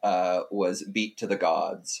 face was beat to the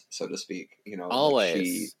gods, so to speak.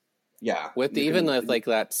 Always. With even like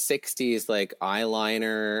that 60s like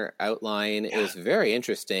eyeliner outline, it was very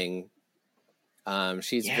interesting.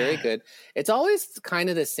 She's very good. It's always kind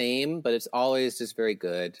of the same, but it's always just very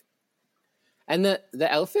good. And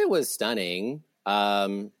the outfit was stunning.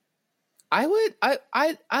 It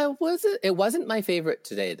wasn't my favorite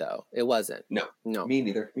today though. It wasn't. No. Me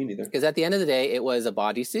neither. Because at the end of the day, it was a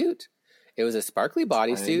bodysuit. It was a sparkly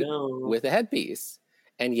bodysuit with a headpiece.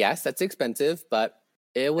 And yes, that's expensive, but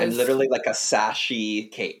it was... And literally like a sashy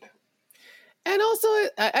cape. And also,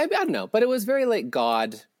 I don't know, but it was very like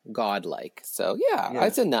godlike. So yeah,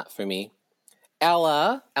 it's a nut for me.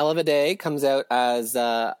 Ella Vidae comes out as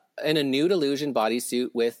in a nude illusion bodysuit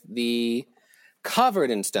with the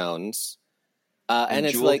covered in stones. And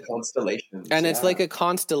it's like constellations. And it's like a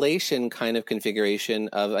constellation kind of configuration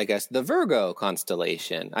of, I guess, the Virgo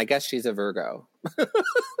constellation. I guess she's a Virgo.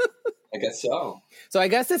 I guess so. So I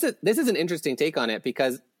guess this is an interesting take on it,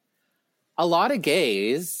 because a lot of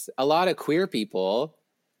gays, a lot of queer people,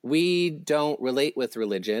 we don't relate with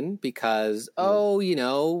religion because,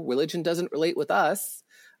 religion doesn't relate with us.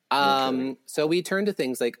 So we turn to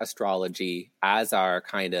things like astrology as our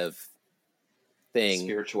kind of thing.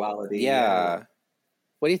 Spirituality. Yeah.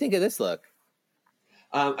 What do you think of this look?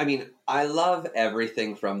 I mean, I love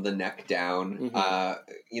everything from the neck down. Ella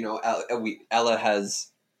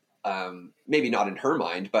has, maybe not in her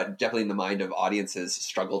mind, but definitely in the mind of audiences,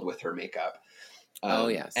 struggled with her makeup.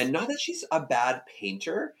 Yes. And not that she's a bad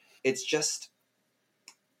painter. It's just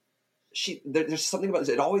there's something about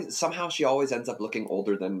it. Somehow she always ends up looking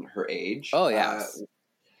older than her age. Oh, yes.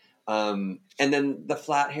 And then the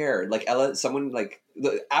flat hair, like Ella,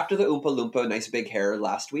 after the Oompa Loompa nice big hair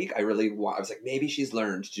last week, I was like, maybe she's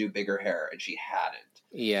learned to do bigger hair, and she hadn't.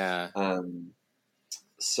 Yeah.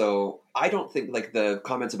 So I don't think like the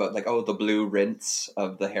comments about like, oh, the blue rinse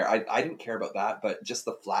of the hair, I didn't care about that, but just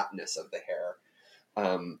the flatness of the hair.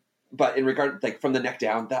 But in regard, like from the neck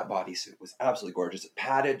down, that bodysuit was absolutely gorgeous. It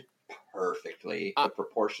padded perfectly, the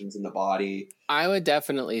proportions in the body. I would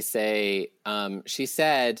definitely say, she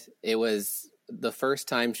said it was the first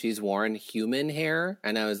time she's worn human hair.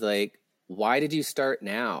 And I was like, why did you start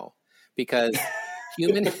now? Because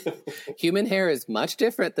human hair is much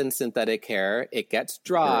different than synthetic hair. It gets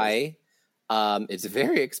dry. It's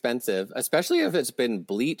very expensive, especially if it's been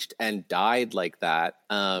bleached and dyed like that.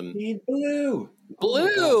 Blue.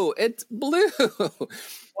 Blue. It's blue.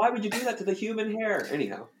 Why would you do that to the human hair?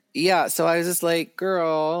 Anyhow. Yeah, so I was just like,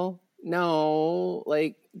 girl, no,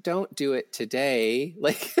 like, don't do it today.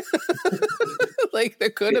 Like, like there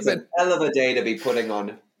could have been a hell of a day to be putting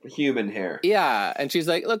on human hair. Yeah, and she's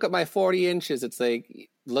like, look at my 40 inches. It's like,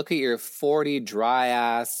 look at your 40 dry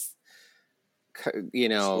ass,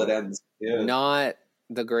 split ends. Yeah. Not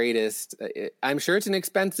the greatest. I'm sure it's an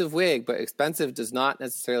expensive wig, but expensive does not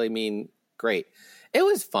necessarily mean great. It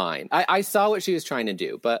was fine. I saw what she was trying to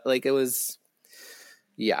do, but like it was...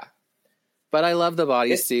 Yeah. But I love the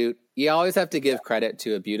bodysuit. You always have to give credit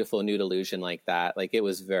to a beautiful nude illusion like that. Like it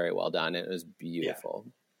was very well done. It was beautiful.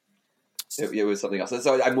 Yeah. It was something else.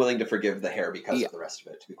 So I'm willing to forgive the hair because of the rest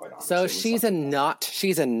of it, to be quite honest. So she's a nut.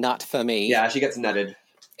 She's a nut for me. Yeah, she gets nutted.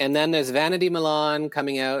 And then there's Vanity Milan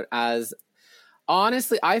coming out as...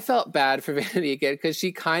 Honestly, I felt bad for Vanity again because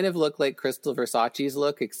she kind of looked like Crystal Versace's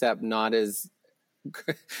look, except not as...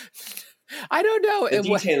 I don't know. The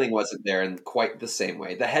detailing wasn't there in quite the same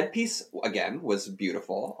way. The headpiece again was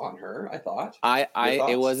beautiful on her, I thought.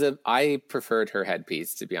 I preferred her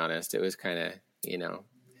headpiece, to be honest. It was kind of,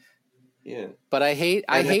 Yeah. But I hate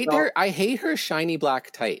her shiny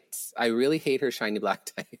black tights. I really hate her shiny black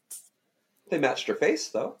tights. They matched her face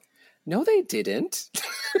though. No, they didn't.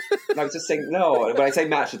 I was just saying no. When I say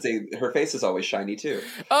match, I'd say her face is always shiny too.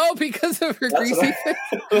 Oh, because of her greasy face.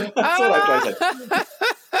 That's what I'm trying to say.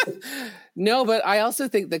 No, but I also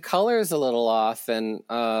think the color is a little off, and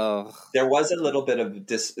there was a little bit of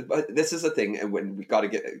but this is the thing, and when we got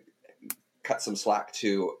to cut some slack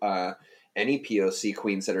to any POC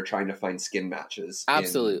queens that are trying to find skin matches,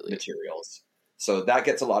 absolutely, in materials. So that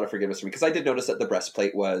gets a lot of forgiveness from me because I did notice that the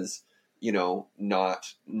breastplate was,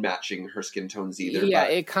 not matching her skin tones either. Yeah,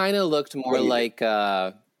 it kind of looked more like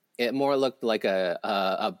a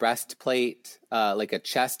breastplate, like a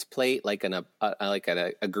chest plate, like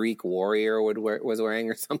a Greek warrior was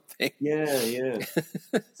wearing or something. Yeah.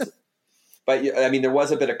 But I mean, there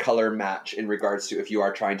was a bit of color match in regards to if you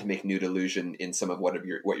are trying to make nude illusion in some of what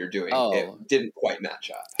you're doing. Oh, it didn't quite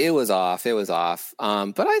match up. It was off. But I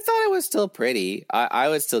thought it was still pretty. I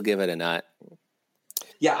would still give it a nut.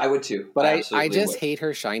 Yeah, I would too. But I just hate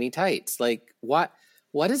her shiny tights. Like, what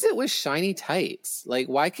is it with shiny tights? Like,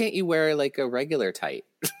 why can't you wear like a regular tight?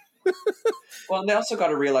 Well, and they also got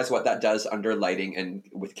to realize what that does under lighting and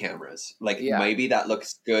with cameras. Like, maybe that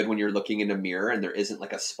looks good when you're looking in a mirror and there isn't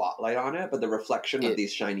like a spotlight on it, but the reflection of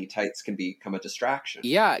these shiny tights can become a distraction.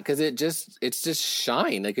 Yeah, because it's just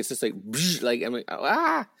shine. Like, it's just like, like, I'm like,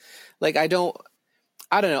 like, I don't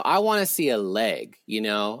know. I want to see a leg,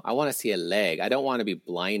 I want to see a leg. I don't want to be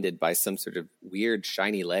blinded by some sort of weird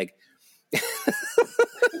shiny leg.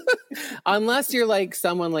 Unless you're like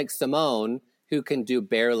someone like Simone who can do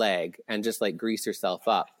bare leg and just like grease herself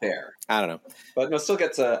up. Fair. I don't know. But no, still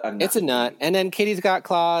gets a nut. It's a nut. And then Kitty's Got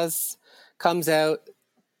Claws comes out.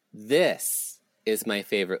 This is my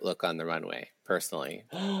favorite look on the runway, personally.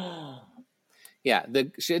 Yeah,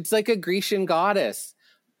 it's like a Grecian goddess.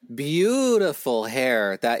 Beautiful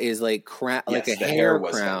hair that is like like a hair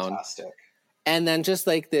crown. Fantastic. And then just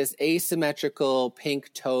like this asymmetrical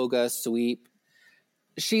pink toga sweep.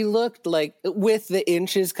 She looked like, with the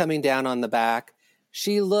inches coming down on the back,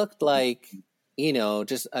 she looked like, you know,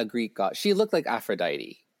 just a Greek god. She looked like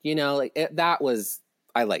Aphrodite. You know, like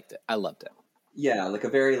I liked it. I loved it. Yeah, like a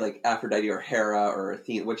very like Aphrodite or Hera or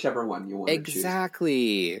Athena, whichever one you want to choose.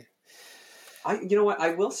 Exactly. You know what?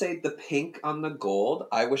 I will say the pink on the gold,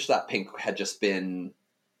 I wish that pink had just been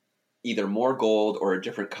either more gold or a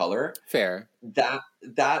different color. Fair. That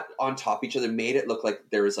on top of each other made it look like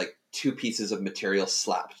there was like two pieces of material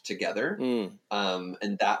slapped together.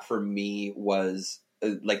 And that for me was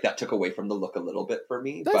like, that took away from the look a little bit for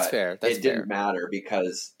me. That's but fair. It didn't matter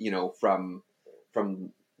because, you know, from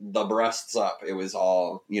the breasts up, it was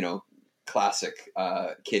all, you know, classic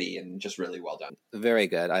Kitty and just really well done. Very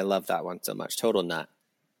good. I love that one so much. Total nut.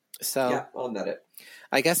 So yeah, I'll nut it.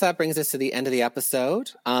 I guess that brings us to the end of the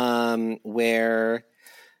episode, where,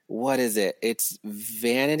 what is it? It's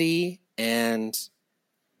Vanity and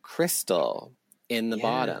Crystal in the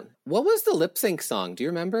bottom. What was the lip sync song? Do you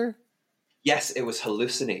remember? Yes, it was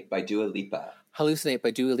Hallucinate by Dua Lipa. Hallucinate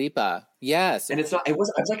by Dua Lipa. Yes. And I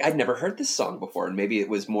was like, I'd never heard this song before, and maybe it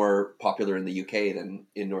was more popular in the UK than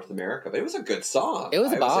in North America, but it was a good song. It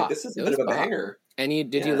was a bop. I was like, this is a bit of a banger. And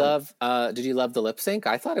did you love the lip sync?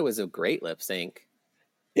 I thought it was a great lip sync.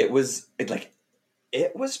 It was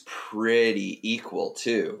pretty equal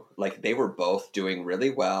too. Like, they were both doing really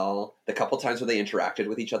well. The couple times when they interacted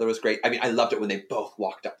with each other was great. I mean, I loved it when they both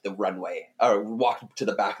walked up the runway, or walked to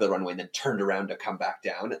the back of the runway and then turned around to come back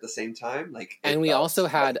down at the same time. Like, and we also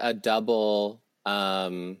had a double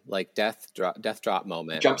like death drop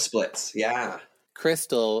moment. Jump splits, yeah.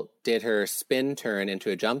 Crystal did her spin turn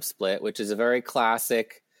into a jump split, which is a very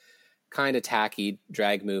classic, kind of tacky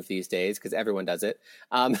drag move these days because everyone does it.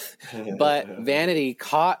 But Vanity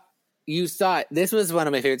you saw it. This was one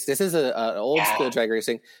of my favorites. This is an old school drag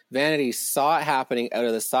racing. Vanity saw it happening out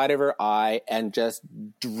of the side of her eye and just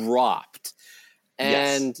dropped.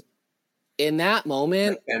 And in that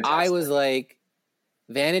moment, I was like,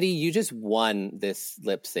 Vanity, you just won this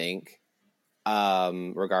lip sync.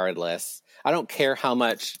 Regardless, I don't care how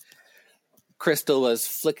much Crystal was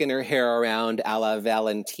flicking her hair around a la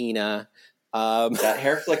Valentina. That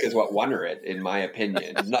hair flick is what won her it, in my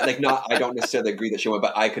opinion. I don't necessarily agree that she won,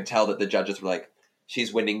 but I could tell that the judges were like,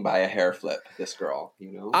 she's winning by a hair flip, this girl,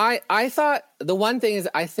 you know? I thought, the one thing is,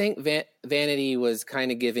 I think Vanity was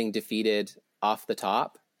kind of giving defeated off the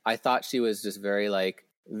top. I thought she was just very like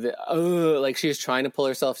she was trying to pull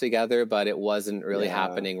herself together, but it wasn't really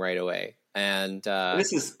happening right away. And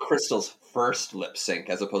this is Crystal's first lip sync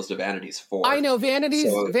as opposed to Vanity's fourth. I know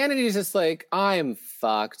Vanity's just like, I'm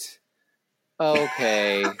fucked.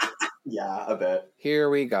 Okay. Yeah, a bit. Here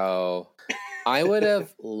we go. I would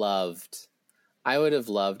have loved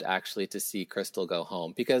actually to see Crystal go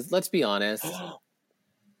home, because let's be honest,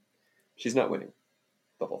 she's not winning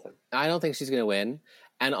the whole thing. I don't think she's going to win.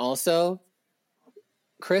 And also,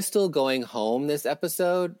 Crystal going home this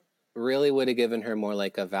episode really would have given her more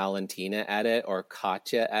like a Valentina edit or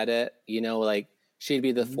Katya edit. You know, like she'd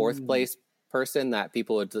be the fourth place person that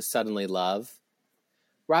people would just suddenly love,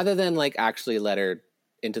 rather than like actually let her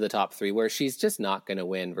into the top three, where she's just not going to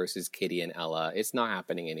win versus Kitty and Ella. It's not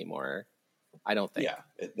happening anymore. I don't think.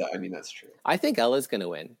 Yeah, I mean, that's true. I think Ella's going to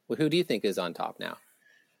win. Who do you think is on top now?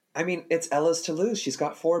 I mean, it's Ella's to lose. She's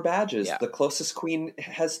got 4 badges. Yeah. The closest queen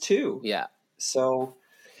has 2. Yeah. So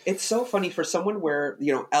it's so funny for someone where,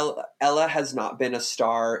 you know, Ella has not been a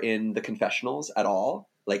star in the confessionals at all.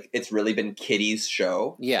 Like, it's really been Kitty's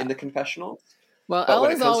show in the confessionals. Well,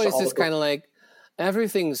 Ella's always just kind of like,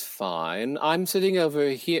 everything's fine. I'm sitting over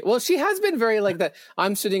here. Well, she has been very like that.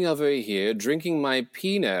 I'm sitting over here drinking my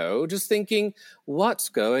Pinot, just thinking, what's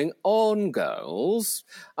going on, girls?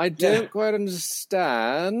 I don't quite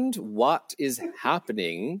understand what is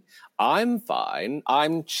happening. I'm fine.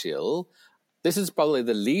 I'm chill. This is probably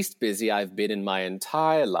the least busy I've been in my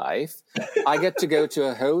entire life. I get to go to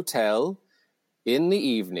a hotel in the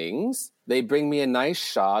evenings. They bring me a nice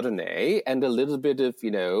Chardonnay and a little bit of,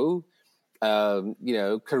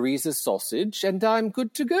 Cariza sausage, and I'm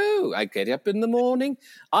good to go. I get up in the morning.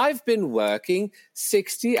 I've been working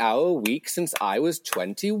 60-hour weeks since I was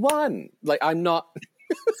 21. Like, I'm not...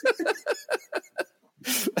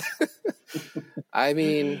 I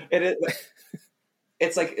mean...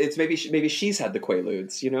 It's like, it's maybe she's had the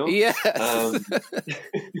Quaaludes, you know? Yeah.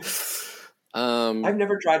 I've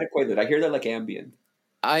never tried a Quaalude. I hear they're like Ambien.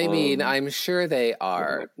 I mean, I'm sure they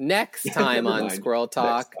are. Next time on Squirrel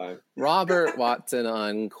Talk, Robert Watson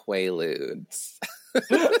on Quaaludes.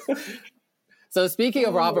 So speaking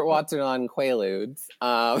of Robert Watson on Quaaludes,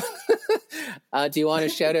 do you want to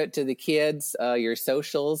shout out to the kids, your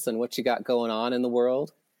socials, and what you got going on in the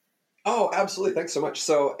world? Oh, absolutely. Thanks so much.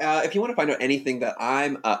 So if you want to find out anything that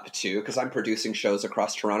I'm up to, because I'm producing shows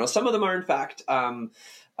across Toronto, some of them are, in fact,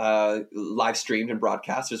 live streamed and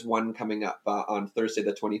broadcast. There's one coming up on Thursday,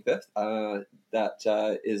 the 25th,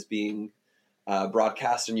 that is being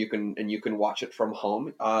broadcast, and you can watch it from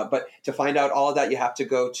home. But to find out all of that, you have to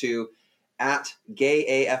go to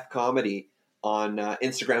 @GayAF Comedy on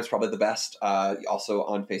Instagram is probably the best. Also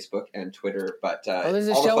on Facebook and Twitter. But there's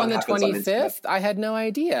a show on the 25th. I had no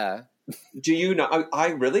idea. Do you know?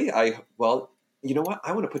 Well, you know what?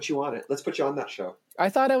 I want to put you on it. Let's put you on that show. I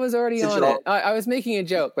thought I was already on it. I was making a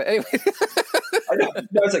joke, but anyway. I know.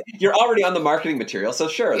 No, it's like, you're already on the marketing material, so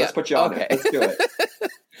sure, let's put you on it. Let's do it.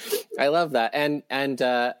 I love that. And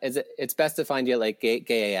it's best to find you like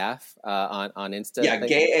Gay AF on Insta. Yeah,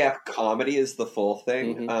 Gay AF Comedy is the full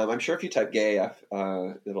thing. Mm-hmm. I'm sure if you type Gay AF,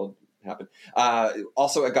 it'll happen.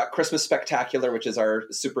 Also, I got Christmas Spectacular, which is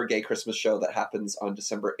our super gay Christmas show that happens on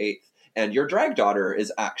December 8th. And your drag daughter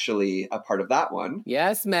is actually a part of that one.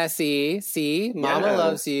 Yes, Messy. See, Mama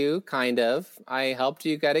loves you, kind of. I helped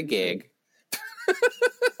you get a gig.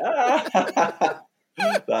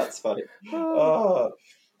 That's funny. So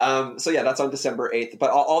yeah, that's on December 8th. But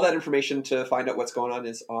all that information to find out what's going on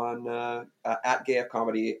is on @GayF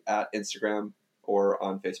Comedy at Instagram or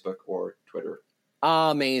on Facebook or Twitter.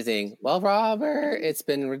 Amazing. Well, Robert, it's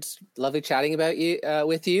been lovely chatting about you,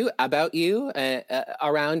 around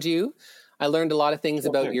you. I learned a lot of things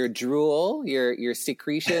about your drool, your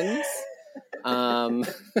secretions, so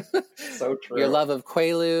true. Your love of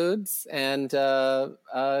Quaaludes, and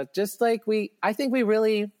just like I think we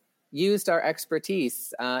really used our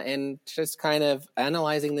expertise in just kind of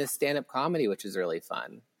analyzing this stand-up comedy, which is really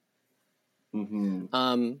fun.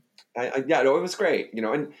 Mm-hmm. It was great,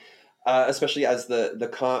 and. Especially as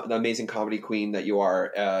the amazing comedy queen that you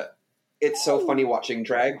are, it's so funny watching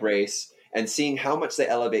Drag Race and seeing how much they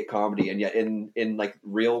elevate comedy, and yet in like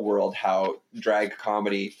real world how drag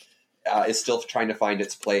comedy is still trying to find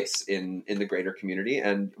its place in the greater community.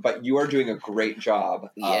 But you are doing a great job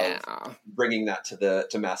of bringing that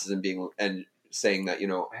to masses and saying that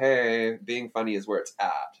hey, being funny is where it's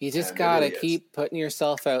at. You just gotta keep putting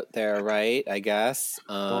yourself out there, right? I guess.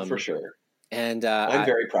 For sure. And I'm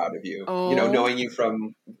very proud of you. Knowing you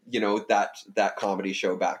from that comedy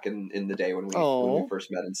show back in the day when we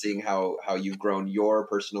first met, and seeing how you've grown your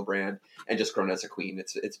personal brand and just grown as a queen.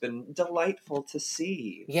 It's been delightful to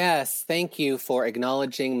see. Yes, thank you for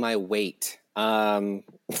acknowledging my weight. What?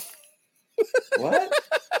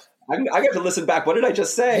 I got to listen back. What did I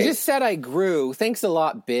just say? You just said I grew. Thanks a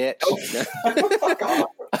lot, bitch. Oh. Fuck off.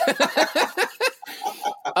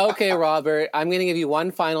 Okay, Robert, I'm going to give you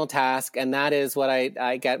one final task, and that is what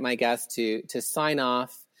I get my guests to sign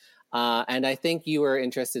off. And I think you were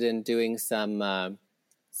interested in doing some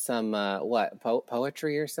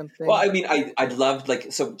poetry or something? Well, I mean, I'd love,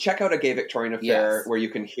 so check out A Gay Victorian Affair, where you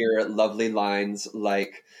can hear lovely lines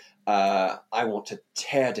like, I want to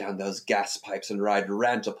tear down those gas pipes and ride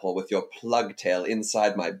Rantipole with your plug tail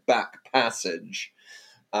inside my back passage.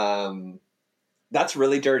 That's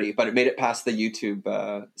really dirty, but it made it past the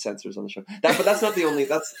YouTube censors on the show. But that's not the only.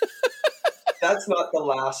 That's not the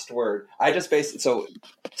last word. I just based so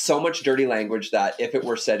much dirty language that if it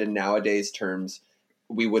were said in nowadays terms,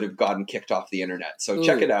 we would have gotten kicked off the internet. So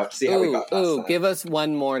check it out. See how we got past that. Give us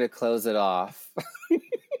one more to close it off.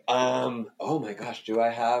 Oh my gosh, do I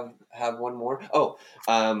have one more?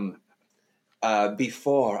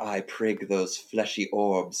 Before I prig those fleshy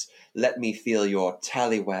orbs, let me feel your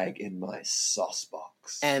tallywag in my sauce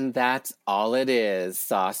box. And that's all it is,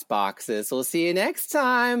 sauce boxes. We'll see you next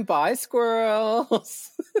time. Bye,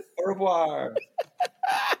 squirrels. Au revoir.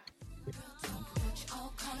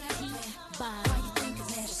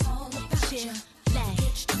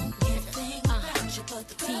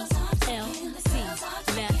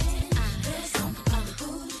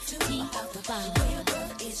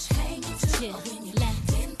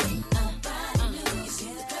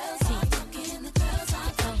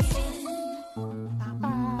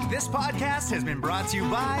 This podcast has been brought to you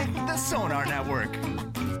by the Sonar Network.